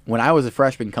forget when I was a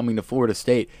freshman coming to Florida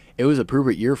State, it was a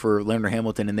prove-it year for Leonard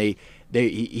Hamilton, and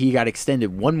he got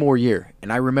extended one more year.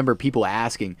 And I remember people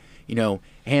asking,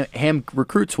 Ham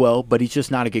recruits well, but he's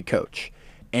just not a good coach.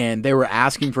 And they were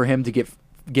asking for him to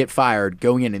get fired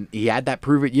going in, and he had that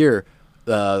prove-it year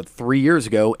 3 years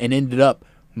ago and ended up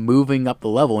moving up the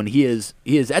level. And he has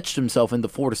etched himself into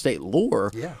Florida State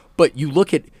lore. Yeah. But you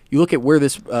look at where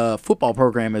this football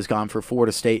program has gone for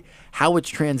Florida State, how it's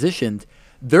transitioned.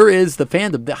 There is the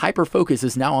fandom, the hyper focus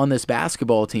is now on this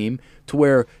basketball team to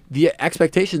where the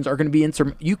expectations are going to be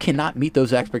you cannot meet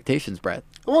those expectations, Brett.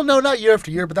 Well, no, not year after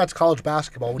year, but that's college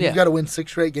basketball. When you've got to win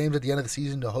 6 straight games at the end of the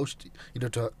season to host,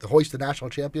 to hoist the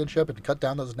national championship and to cut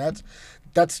down those nets,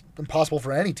 that's impossible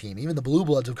for any team, even the blue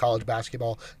bloods of college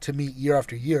basketball, to meet year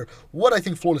after year. What I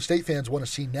think Florida State fans want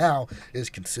to see now is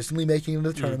consistently making it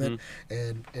into the tournament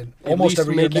and almost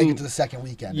every year making it to the second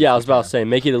weekend. Yeah, I was about to say,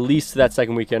 make it at least to that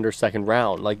second weekend or second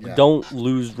round. Don't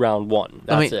lose round one.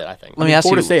 That's it, I think.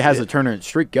 Florida State has a tournament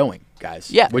streak going, guys.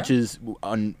 Yeah. Which is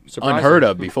unheard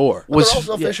of before. They're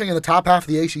also finishing in the top half of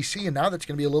the ACC, and now that's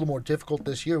going to be a little more difficult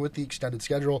this year with the extended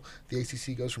schedule. The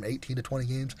ACC goes from 18 to 20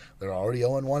 games. They're already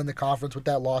 0-1 in the conference with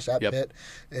that loss at Pitt.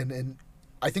 And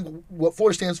I think what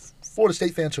Florida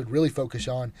State fans should really focus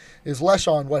on is less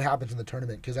on what happens in the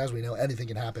tournament, because as we know, anything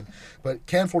can happen. But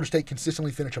can Florida State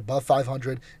consistently finish above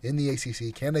 500 in the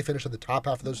ACC? Can they finish at the top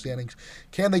half of those standings?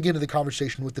 Can they get into the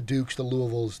conversation with the Dukes, the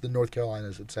Louisvilles, the North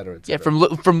Carolinas, et cetera, et cetera?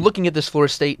 Yeah, from looking at this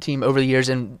Florida State team over the years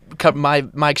and my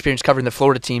experience covering the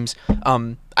Florida teams,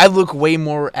 I look way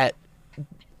more at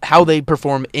how they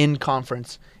perform in the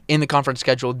conference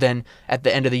schedule than at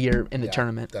the end of the year in the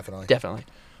tournament. Definitely.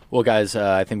 Well, guys,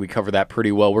 I think we covered that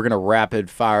pretty well. We're going to rapid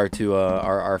fire to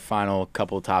our final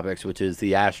couple of topics, which is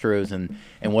the Astros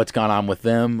and what's gone on with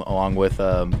them, along with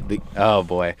oh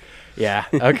boy, yeah,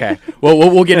 okay. Well,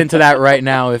 we'll get into that right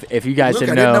now. If you guys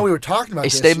didn't know, I didn't know we were talking about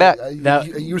this. Stay back.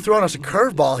 You were throwing us a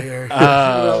curveball here.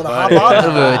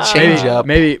 Change up.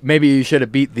 Maybe you should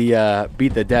have beat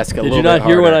the desk a little bit harder. Did you not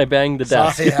hear when I banged the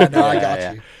desk? I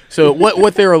got you. So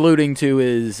what they're alluding to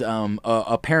is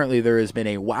apparently there has been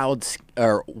a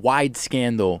wide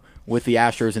scandal with the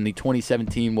Astros in the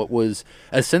 2017, what was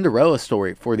a Cinderella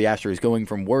story for the Astros, going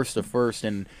from worst to first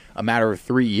in a matter of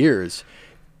 3 years.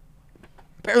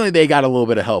 Apparently they got a little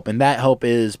bit of help, and that help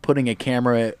is putting a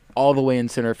camera all the way in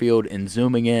center field and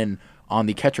zooming in on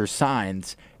the catcher's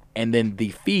signs, and then the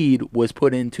feed was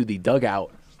put into the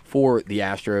dugout for the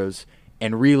Astros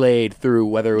and relayed through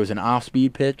whether it was an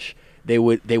off-speed pitch. They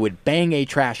would bang a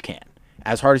trash can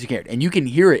as hard as you can, and you can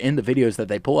hear it in the videos that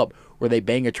they pull up where they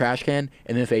bang a trash can,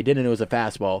 and if they didn't, it was a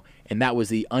fastball, and that was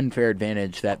the unfair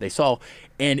advantage that they saw.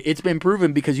 And it's been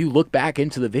proven because you look back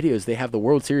into the videos, they have the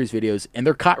World Series videos, and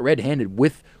they're caught red-handed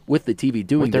with the TV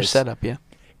doing With their this. setup, yeah.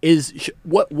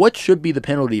 What should be the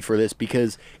penalty for this?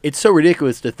 Because it's so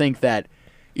ridiculous to think that,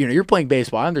 you're playing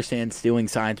baseball. I understand stealing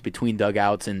signs between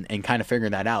dugouts and kind of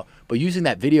figuring that out, but using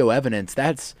that video evidence,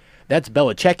 that's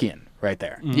Belichickian right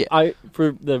there. Yeah.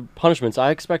 For the punishments, I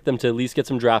expect them to at least get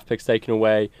some draft picks taken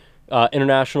away.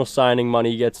 International signing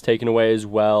money gets taken away as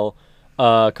well.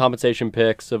 Compensation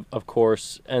picks, of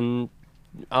course, and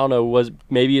I don't know, was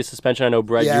maybe a suspension. I know,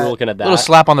 Brett, you were looking at that. A little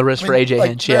slap on the wrist for AJ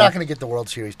Hinch. They're Yeah, not going to get the World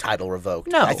Series title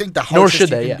revoked. No, I think the nor harshest should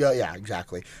they, you can yeah. go. Yeah,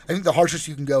 exactly. I think the harshest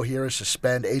you can go here is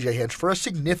suspend AJ Hinch for a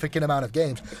significant amount of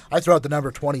games. I throw out the number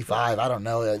 25. I don't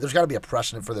know. There's got to be a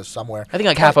precedent for this somewhere. I think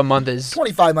like half a month is.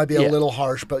 25 might be a Yeah. little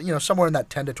harsh, but somewhere in that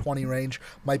 10 to 20 range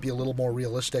might be a little more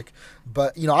realistic.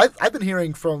 But I've been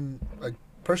hearing from a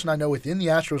person I know within the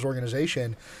Astros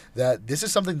organization that this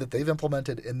is something that they've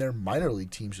implemented in their minor league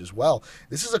teams as well.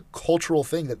 This is a cultural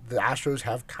thing that the Astros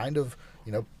have kind of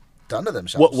done to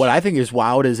themselves. What I think is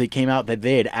wild is it came out that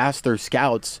they had asked their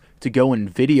scouts to go and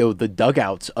video the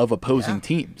dugouts of opposing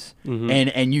teams,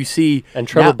 and you see. And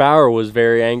Trevor Bauer was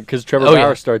very angry because Trevor Oh, Bauer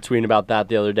yeah. started tweeting about that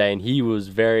the other day, and he was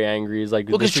very angry. He's like,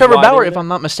 Well, because "This is Trevor why Bauer, they if did it?" I'm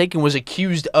not mistaken, was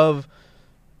accused of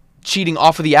cheating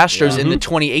off of the Astros in the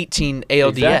 2018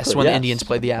 ALDS Exactly, when the yes. Indians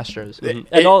played the Astros.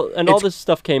 And all this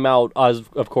stuff came out as,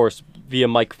 of course, via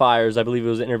Mike Fires. I believe it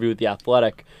was an interview with The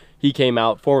Athletic. He came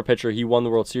out, former pitcher. He won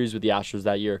the World Series with the Astros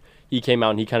that year. He came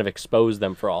out and he kind of exposed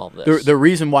them for all of this. The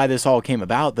reason why this all came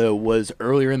about, though, was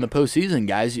earlier in the postseason,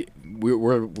 guys.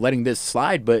 We're letting this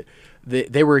slide, but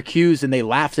they were accused and they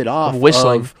laughed it off Of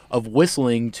whistling. of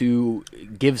whistling to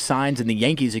give signs, and the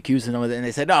Yankees accused them of it, and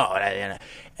they said, "Oh," and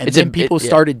It's then a- people it- yeah.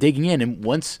 started digging in, and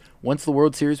once the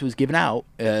World Series was given out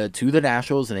to the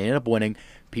Nationals and they ended up winning,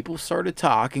 people started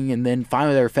talking, and then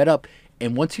finally they were fed up.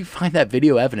 And once you find that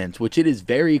video evidence, which it is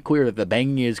very clear that the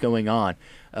banging is going on,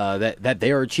 that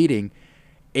they are cheating,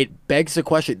 it begs the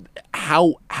question: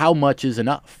 how much is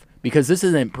enough? Because this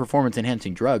isn't performance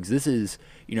enhancing drugs. This is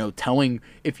telling,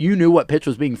 if you knew what pitch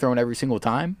was being thrown every single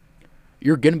time,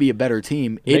 you're going to be a better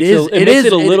team. It makes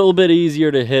it a little bit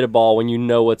easier to hit a ball when you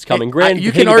know what's coming. Granted,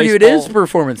 you hitting can argue it baseball- is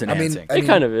performance enhancing. It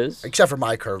kind of is. Except for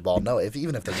my curveball. No,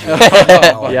 even if they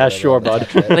do. Yeah, sure, bud.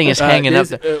 I think it's hanging up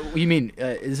there. You mean,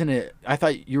 isn't it? I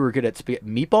thought you were good at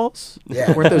meatballs.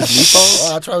 Yeah. Weren't those meatballs?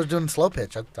 Well, that's why I was doing slow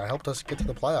pitch. I helped us get to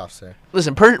the playoffs there.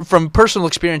 Listen, from personal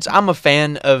experience, I'm a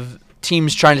fan of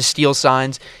teams trying to steal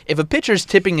signs. If a pitcher's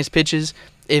tipping his pitches,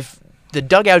 if the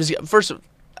dugout is first,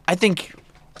 I think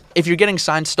if you're getting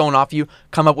signs stolen off you,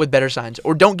 come up with better signs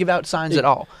or don't give out signs at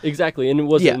all. Exactly, and it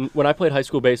was Yeah. when I played high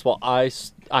school baseball.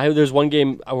 There's one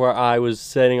game where I was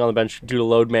sitting on the bench due to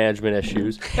load management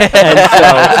issues, and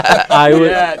so I was.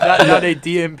 not a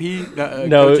DMP.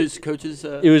 No, coaches.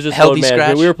 It was just Healthy load management.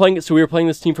 scratch? We were playing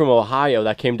this team from Ohio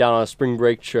that came down on a spring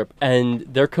break trip, and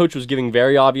their coach was giving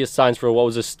very obvious signs for what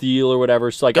was a steal or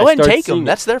whatever. So Go I ahead and started take 'em. seeing-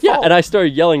 That's their Yeah, fault. and I started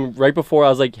yelling right before. I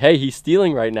was like, "Hey, he's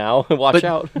stealing right now! Watch But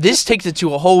out!" this takes it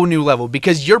to a whole new level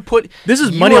because This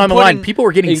is money on the line. People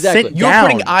were getting Exactly. sent You're down.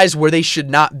 putting eyes where they should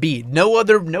not be. No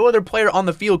other player on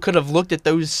the field could have looked at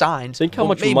those signs. Think how Well,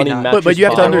 much maybe money not. Matt But you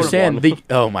have to Bauer would've understand won. the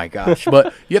oh my gosh!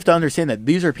 But you have to understand that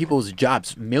these are people's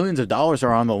jobs. Millions of dollars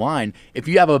are on the line. If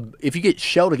you get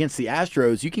shelled against the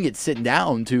Astros, you can get sitting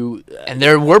down to And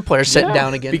there were players sitting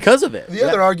down again. because of it. The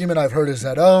other argument I've heard is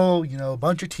that, a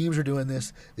bunch of teams are doing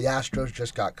this. The Astros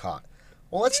just got caught.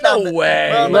 Well, let's No not. way.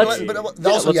 Well, Let's-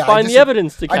 also, let's I find the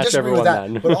evidence to I catch disagree with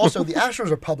everyone that. then. But also, the Astros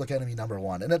are public enemy number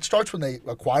one, and it starts when they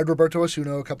acquired Roberto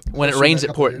Osuna When it rains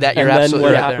at Port, that And you're then absolutely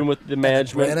what right happened there. with the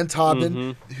management? Brandon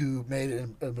Taubman, who made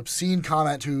an obscene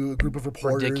comment to a group of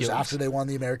reporters Ridiculous. after they won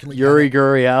the American League. Yuri pennant.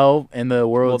 Gurriel in the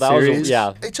World Well, that was a- Series.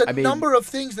 yeah. It's a I mean- number of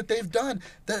things that they've done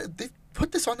that they've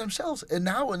put this on themselves, and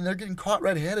now when they're getting caught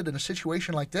red-handed in a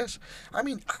situation like this, I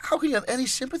mean, how can you have any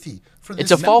sympathy for this?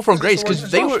 It's a fall from for grace this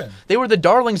because organization? they were the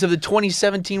darlings of the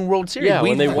 2017 World Series. Yeah, we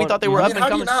when they we won- thought they were I up mean, and how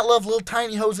do you coming. not love little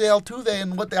tiny Jose Altuve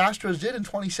and what the Astros did in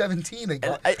 2017? They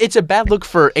got, It's a bad look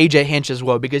for AJ Hinch as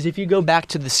well because if you go back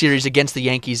to the series against the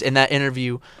Yankees in that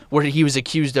interview where he was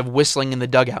accused of whistling in the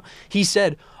dugout, he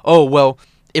said, "Oh well,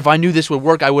 if I knew this would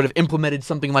work, I would have implemented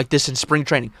something like this in spring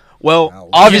training." Well, Well,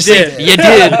 obviously you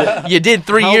did. you did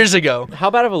 3 years ago.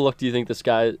 How bad of a look do you think this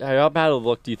guy? How bad of a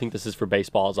look do you think this is for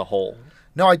baseball as a whole?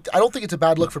 No, I don't think it's a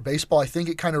bad look for baseball. I think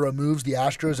it kind of removes the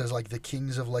Astros as like the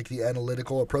kings of like the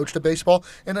analytical approach to baseball,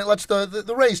 and it lets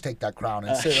the Rays take that crown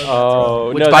and sit on that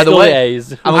throne. Which, no, by the still way,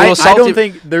 A's. I'm a I little salty. don't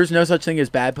think there's no such thing as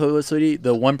bad publicity.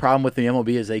 The one problem with the MLB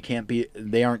is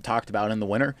they aren't talked about in the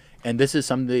winter. And this is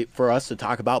something for us to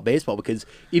talk about baseball because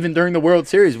even during the World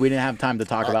Series, we didn't have time to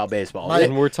talk about baseball.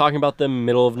 And we're talking about the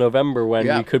middle of November when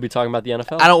Yeah. we could be talking about the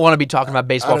NFL. I don't want to be talking about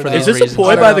baseball for know. these Is this a reasons. ploy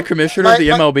I don't by know. the commissioner of the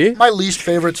MLB? My least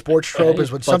favorite sports trope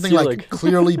is when Bud something Selig. like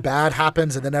clearly bad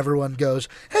happens and then everyone goes,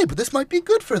 "Hey, but this might be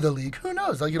good for the league. Who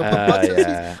knows?" Like, put butts in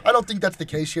yeah. seats. I don't think that's the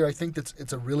case here. I think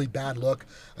it's a really bad look.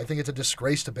 I think it's a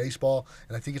disgrace to baseball,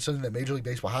 and I think it's something that Major League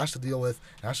Baseball has to deal with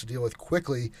and has to deal with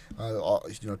quickly,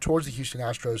 towards the Houston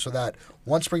Astros, so that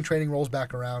once spring training rolls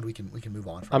back around, we can move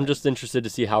on. I'm just interested to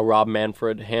see how Rob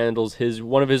Manfred handles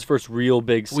one of his first real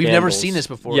big scandals. We've never seen this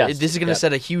before. Yes. This is going to Yep.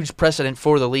 set a huge precedent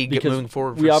for the league Because moving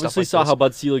forward. we for obviously stuff like saw how this.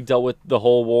 Bud Selig dealt with the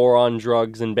whole war on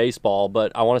drugs in baseball,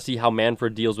 but I want to see how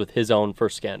Manfred deals with his own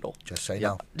first scandal. Just say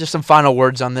no. Just some final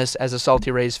words on this as a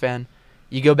salty Rays fan.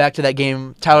 You go back to that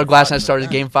game. Tyler Glasnow started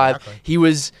Game 5. Exactly. He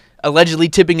was allegedly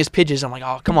tipping his pitches. I'm like,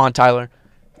 oh, come on, Tyler.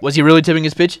 Was he really tipping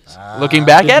his pitches? Looking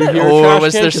back Did at you it, hear a or trash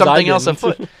was can? there 'Cause I something else didn't.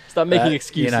 afoot? Stop making You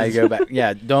excuses. know, you go back.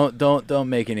 Yeah, don't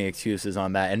make any excuses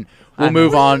on that. And we'll I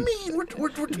move know. on. What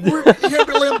do you mean? We're here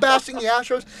lambasting the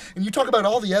Astros, and you talk about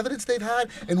all the evidence they've had,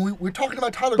 and we're talking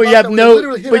about Tyler. But you Glasnow, have who no.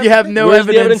 literally hit But you have everything. no Where's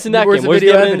the evidence in that Where's game? the Where's the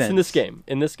video evidence in this game?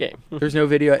 In this game. There's no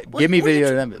video. Give me what are you video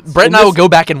t- evidence. Brett and I will go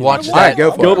back and watch All that. right,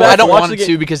 go for Go it. back I don't and watch want the game.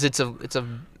 to because it's a It's I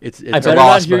it's better a not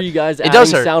loss. hear but- you guys It adding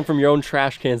does hurt. sound from your own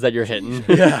trash cans that you're hitting.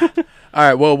 Yeah. All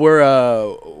right. Well,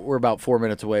 we're about 4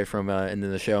 minutes away from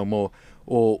ending the show, and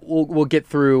we'll get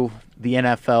through the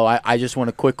NFL. I just want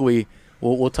to quickly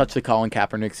we'll touch the Colin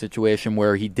Kaepernick situation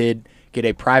where he did get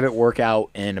a private workout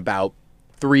in about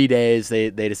 3 days. They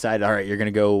decided, all right, you're going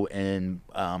to go and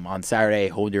on Saturday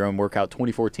hold your own workout.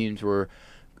 24 teams were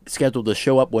scheduled to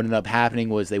show up. What ended up happening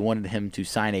was they wanted him to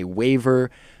sign a waiver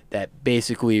that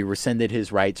basically rescinded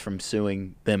his rights from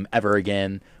suing them ever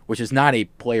again, which is not a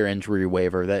player injury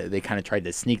waiver. That they kind of tried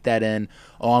to sneak that in,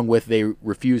 along with they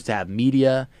refused to have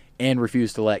media and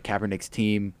refused to let Kaepernick's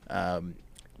team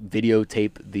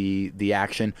videotape the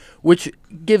action, which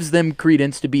gives them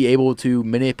credence to be able to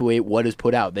manipulate what is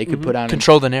put out. They could put out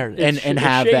Control the narrative. and It's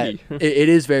have shady. that. It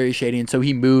is very shady, and so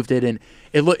he moved it, and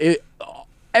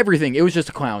everything. It was just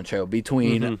a clown show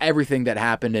between everything that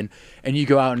happened, and you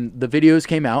go out and the videos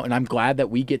came out, and I'm glad that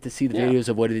we get to see the videos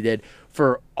of what he did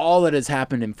for all that has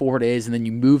happened in 4 days, and then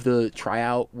you move the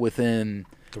tryout within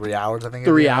 3 hours, I think.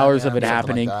 3 hours of it something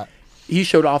happening. Like that. He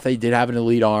showed off that he did have an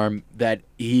elite arm, that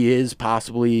he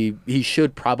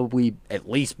should probably at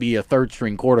least be a third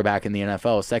string quarterback in the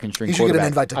NFL, a second string He should get quarterback. an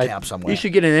invite to camp somewhere. He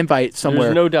should get an invite somewhere.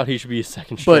 There's no doubt he should be a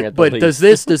second string at the But least.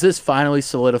 does this finally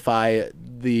solidify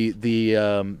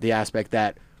the aspect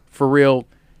that for real,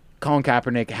 Colin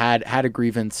Kaepernick had a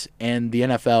grievance and the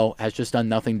NFL has just done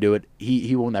nothing to it.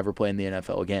 He will never play in the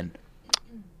NFL again,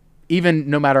 even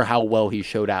no matter how well he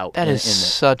showed out. That in is it.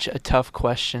 such a tough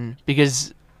question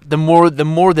because the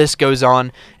more this goes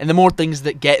on and the more things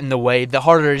that get in the way, the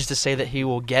harder it is to say that he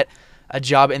will get a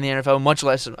job in the NFL, much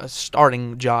less a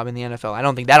starting job in the NFL. I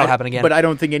don't think that'll happen again. But I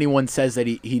don't think anyone says that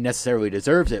he necessarily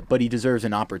deserves it, but he deserves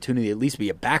an opportunity to at least be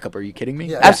a backup. Are you kidding me?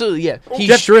 Yeah. Absolutely, yeah. He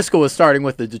Jeff Driscoll is starting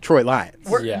with the Detroit Lions.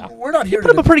 We're not here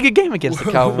put up a to pretty good game against the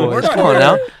we're Cowboys. not Come on here-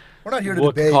 now. We're not here to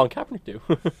What could debate. Colin Kaepernick do?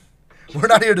 We're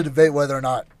not here to debate whether or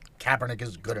not Kaepernick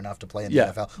is good enough to play in the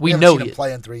Yeah. NFL. We haven't know seen he him is.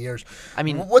 play in 3 years. I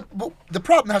mean- what the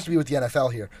problem has to be with the NFL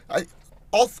here.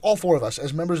 All four of us,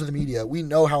 as members of the media, we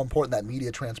know how important that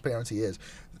media transparency is.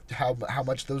 How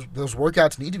much those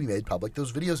workouts need to be made public.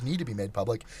 Those videos need to be made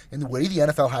public. And the way the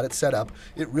NFL had it set up,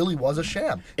 it really was a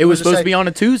sham. It was supposed say- to be on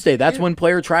a Tuesday. That's Yeah. when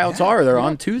player tryouts Yeah, are. They're yeah.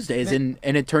 on Tuesdays, and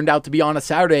it turned out to be on a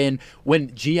Saturday. And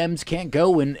when GMs can't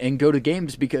go and go to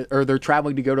games or they're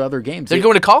traveling to go to other games, They're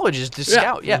going to colleges to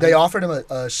scout. Yeah. They offered him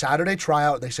a Saturday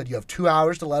tryout. They said, you have 2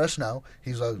 hours to let us know.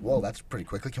 He's like, well, that's pretty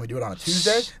quickly. Can we do it on a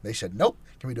Tuesday? They said, nope.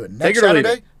 Can we do it next it or leave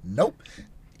Saturday? it. Nope.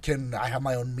 Can I have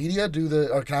my own media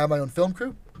or can I have my own film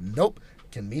crew? Nope.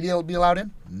 Can media be allowed in?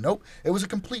 Nope. It was a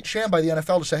complete sham by the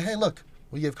NFL to say, hey, look,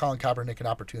 we gave Colin Kaepernick an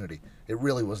opportunity. It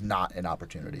really was not an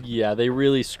opportunity. Yeah, they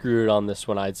really screwed on this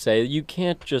one, I'd say. You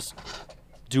can't just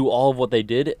do all of what they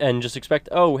did and just expect,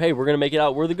 oh, hey, we're going to make it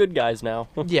out. We're the good guys now.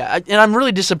 Yeah, and I'm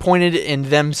really disappointed in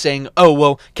them saying, oh,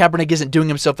 well, Kaepernick isn't doing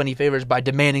himself any favors by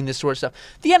demanding this sort of stuff.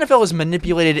 The NFL has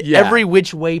manipulated Yeah. every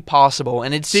which way possible,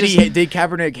 and it's just did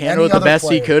Kaepernick handle it the other best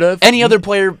he player. could have? any other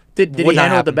player Did he would not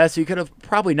handle it the happen. best he could have?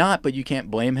 Probably not, but you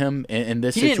can't blame him in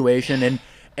this He didn't- situation.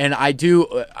 And I do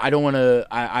want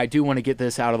to get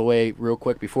this out of the way real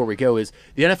quick before we go. Is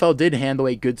the NFL did handle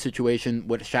a good situation,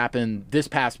 which happened this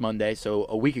past Monday, so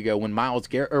a week ago, when Myles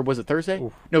Garrett, or was it Thursday?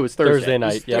 No, it was Thursday. Thursday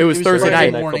night. It was Thursday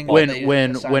night morning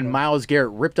when Myles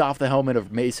Garrett ripped off the helmet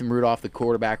of Mason Rudolph, the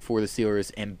quarterback for the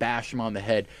Steelers, and bashed him on the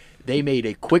head. They made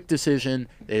a quick decision.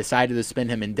 They decided to suspend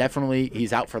him indefinitely.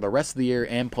 He's out for the rest of the year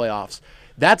and playoffs.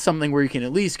 That's something where you can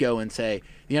at least go and say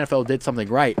the NFL did something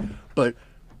right. But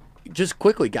just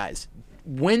quickly, guys,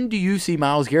 when do you see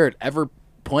Myles Garrett ever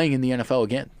playing in the NFL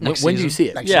again? Next when do you season. see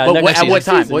it? Next Yeah, But next at what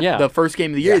time? season, yeah. The first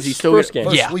game of the year? Is he still First game.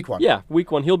 Yeah. Week 1. Yeah,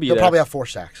 week 1 he'll be He'll there. probably have 4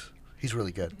 sacks. He's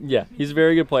really good. Yeah, he's a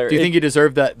very good player. Do you think he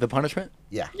deserved the punishment?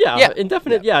 Yeah. Yeah,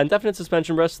 indefinite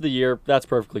suspension rest of the year. That's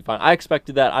perfectly fine. I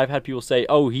expected that. I've had people say,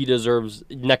 "Oh, he deserves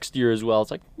next year as well."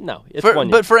 It's like, no, it's 1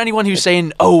 year. But for anyone who's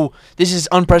saying, "Oh, this is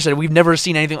unprecedented. We've never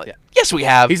seen anything like that." Yes, we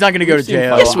have. He's not going to go to We've seen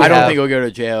jail. fights. Yes, we I don't have. think he'll go to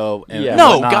jail. Yeah.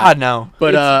 No, whatnot. God, no.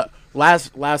 But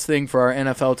last thing for our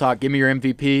NFL talk. Give me your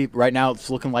MVP. Right now, it's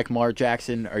looking like Lamar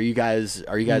Jackson. Are you guys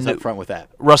up front with that?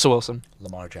 Russell Wilson.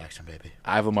 Lamar Jackson, baby.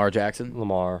 I have Lamar Jackson.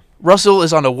 Lamar. Russell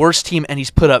is on a worse team, and he's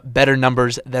put up better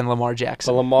numbers than Lamar But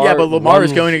Jackson. Lamar. Yeah, but Lamar is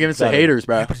runs going against the better. haters,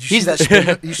 bro. Did you see that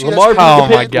spin? You see Lamar beat that Oh the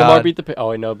spin? my Pit- Lamar God. beat the.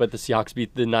 Oh, I know, but the Seahawks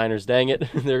beat the Niners. Dang it!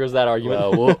 There goes that argument.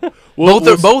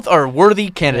 Both are worthy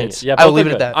candidates. Yeah, I will both leave are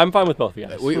it at good. that. I'm fine with both of you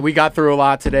guys. We got through a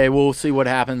lot today. We'll see what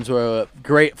happens.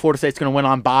 Great. Florida State's going to win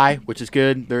on bye, which is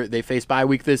good. They face bye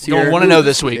week this year. Going 1-0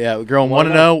 this week. Yeah, we're going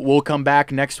 1-0. We'll come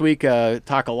back next week,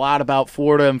 talk a lot about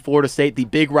Florida and Florida State, the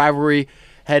big rivalry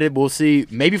headed. We'll see.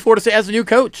 Maybe Florida State has a new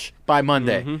coach by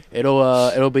Monday. Mm-hmm.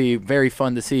 It'll be very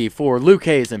fun to see. For Luke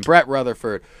Hayes and Brett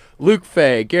Rutherford, Luke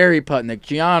Fay, Gary Putnick,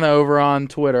 Gianna over on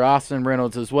Twitter, Austin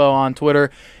Reynolds as well on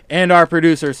Twitter, and our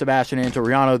producer, Sebastian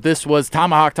Antoriano. This was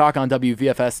Tomahawk Talk on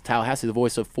WVFS Tallahassee, the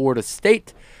voice of Florida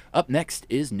State. Up next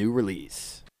is New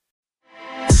Release.